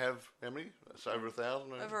others we have? How many? It's over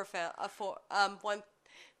 1,000. Over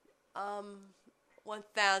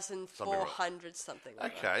 1,400 something.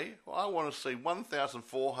 Okay. Well, I want to see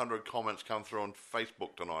 1,400 comments come through on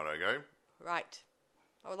Facebook tonight. Okay. Right.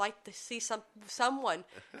 I would like to see someone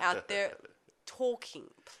out there talking,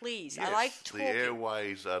 please. Yes, I like talking. The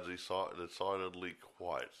airways are decidedly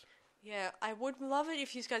quiet. Yeah, I would love it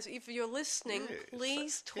if you guys, if you're listening,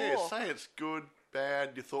 please talk. Yeah, say it's good,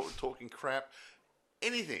 bad, you thought we're talking crap,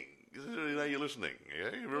 anything. You know you're listening.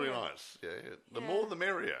 Yeah, really nice. Yeah, the more the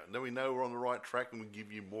merrier. Then we know we're on the right track and we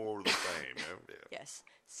give you more of the same. Yeah. Yes.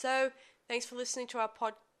 So thanks for listening to our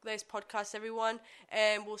latest podcast, everyone,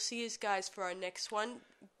 and we'll see you guys for our next one.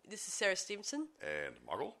 This is Sarah Stevenson and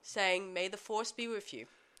Michael saying, "May the Force be with you."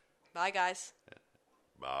 Bye, guys.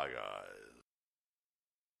 Bye, guys.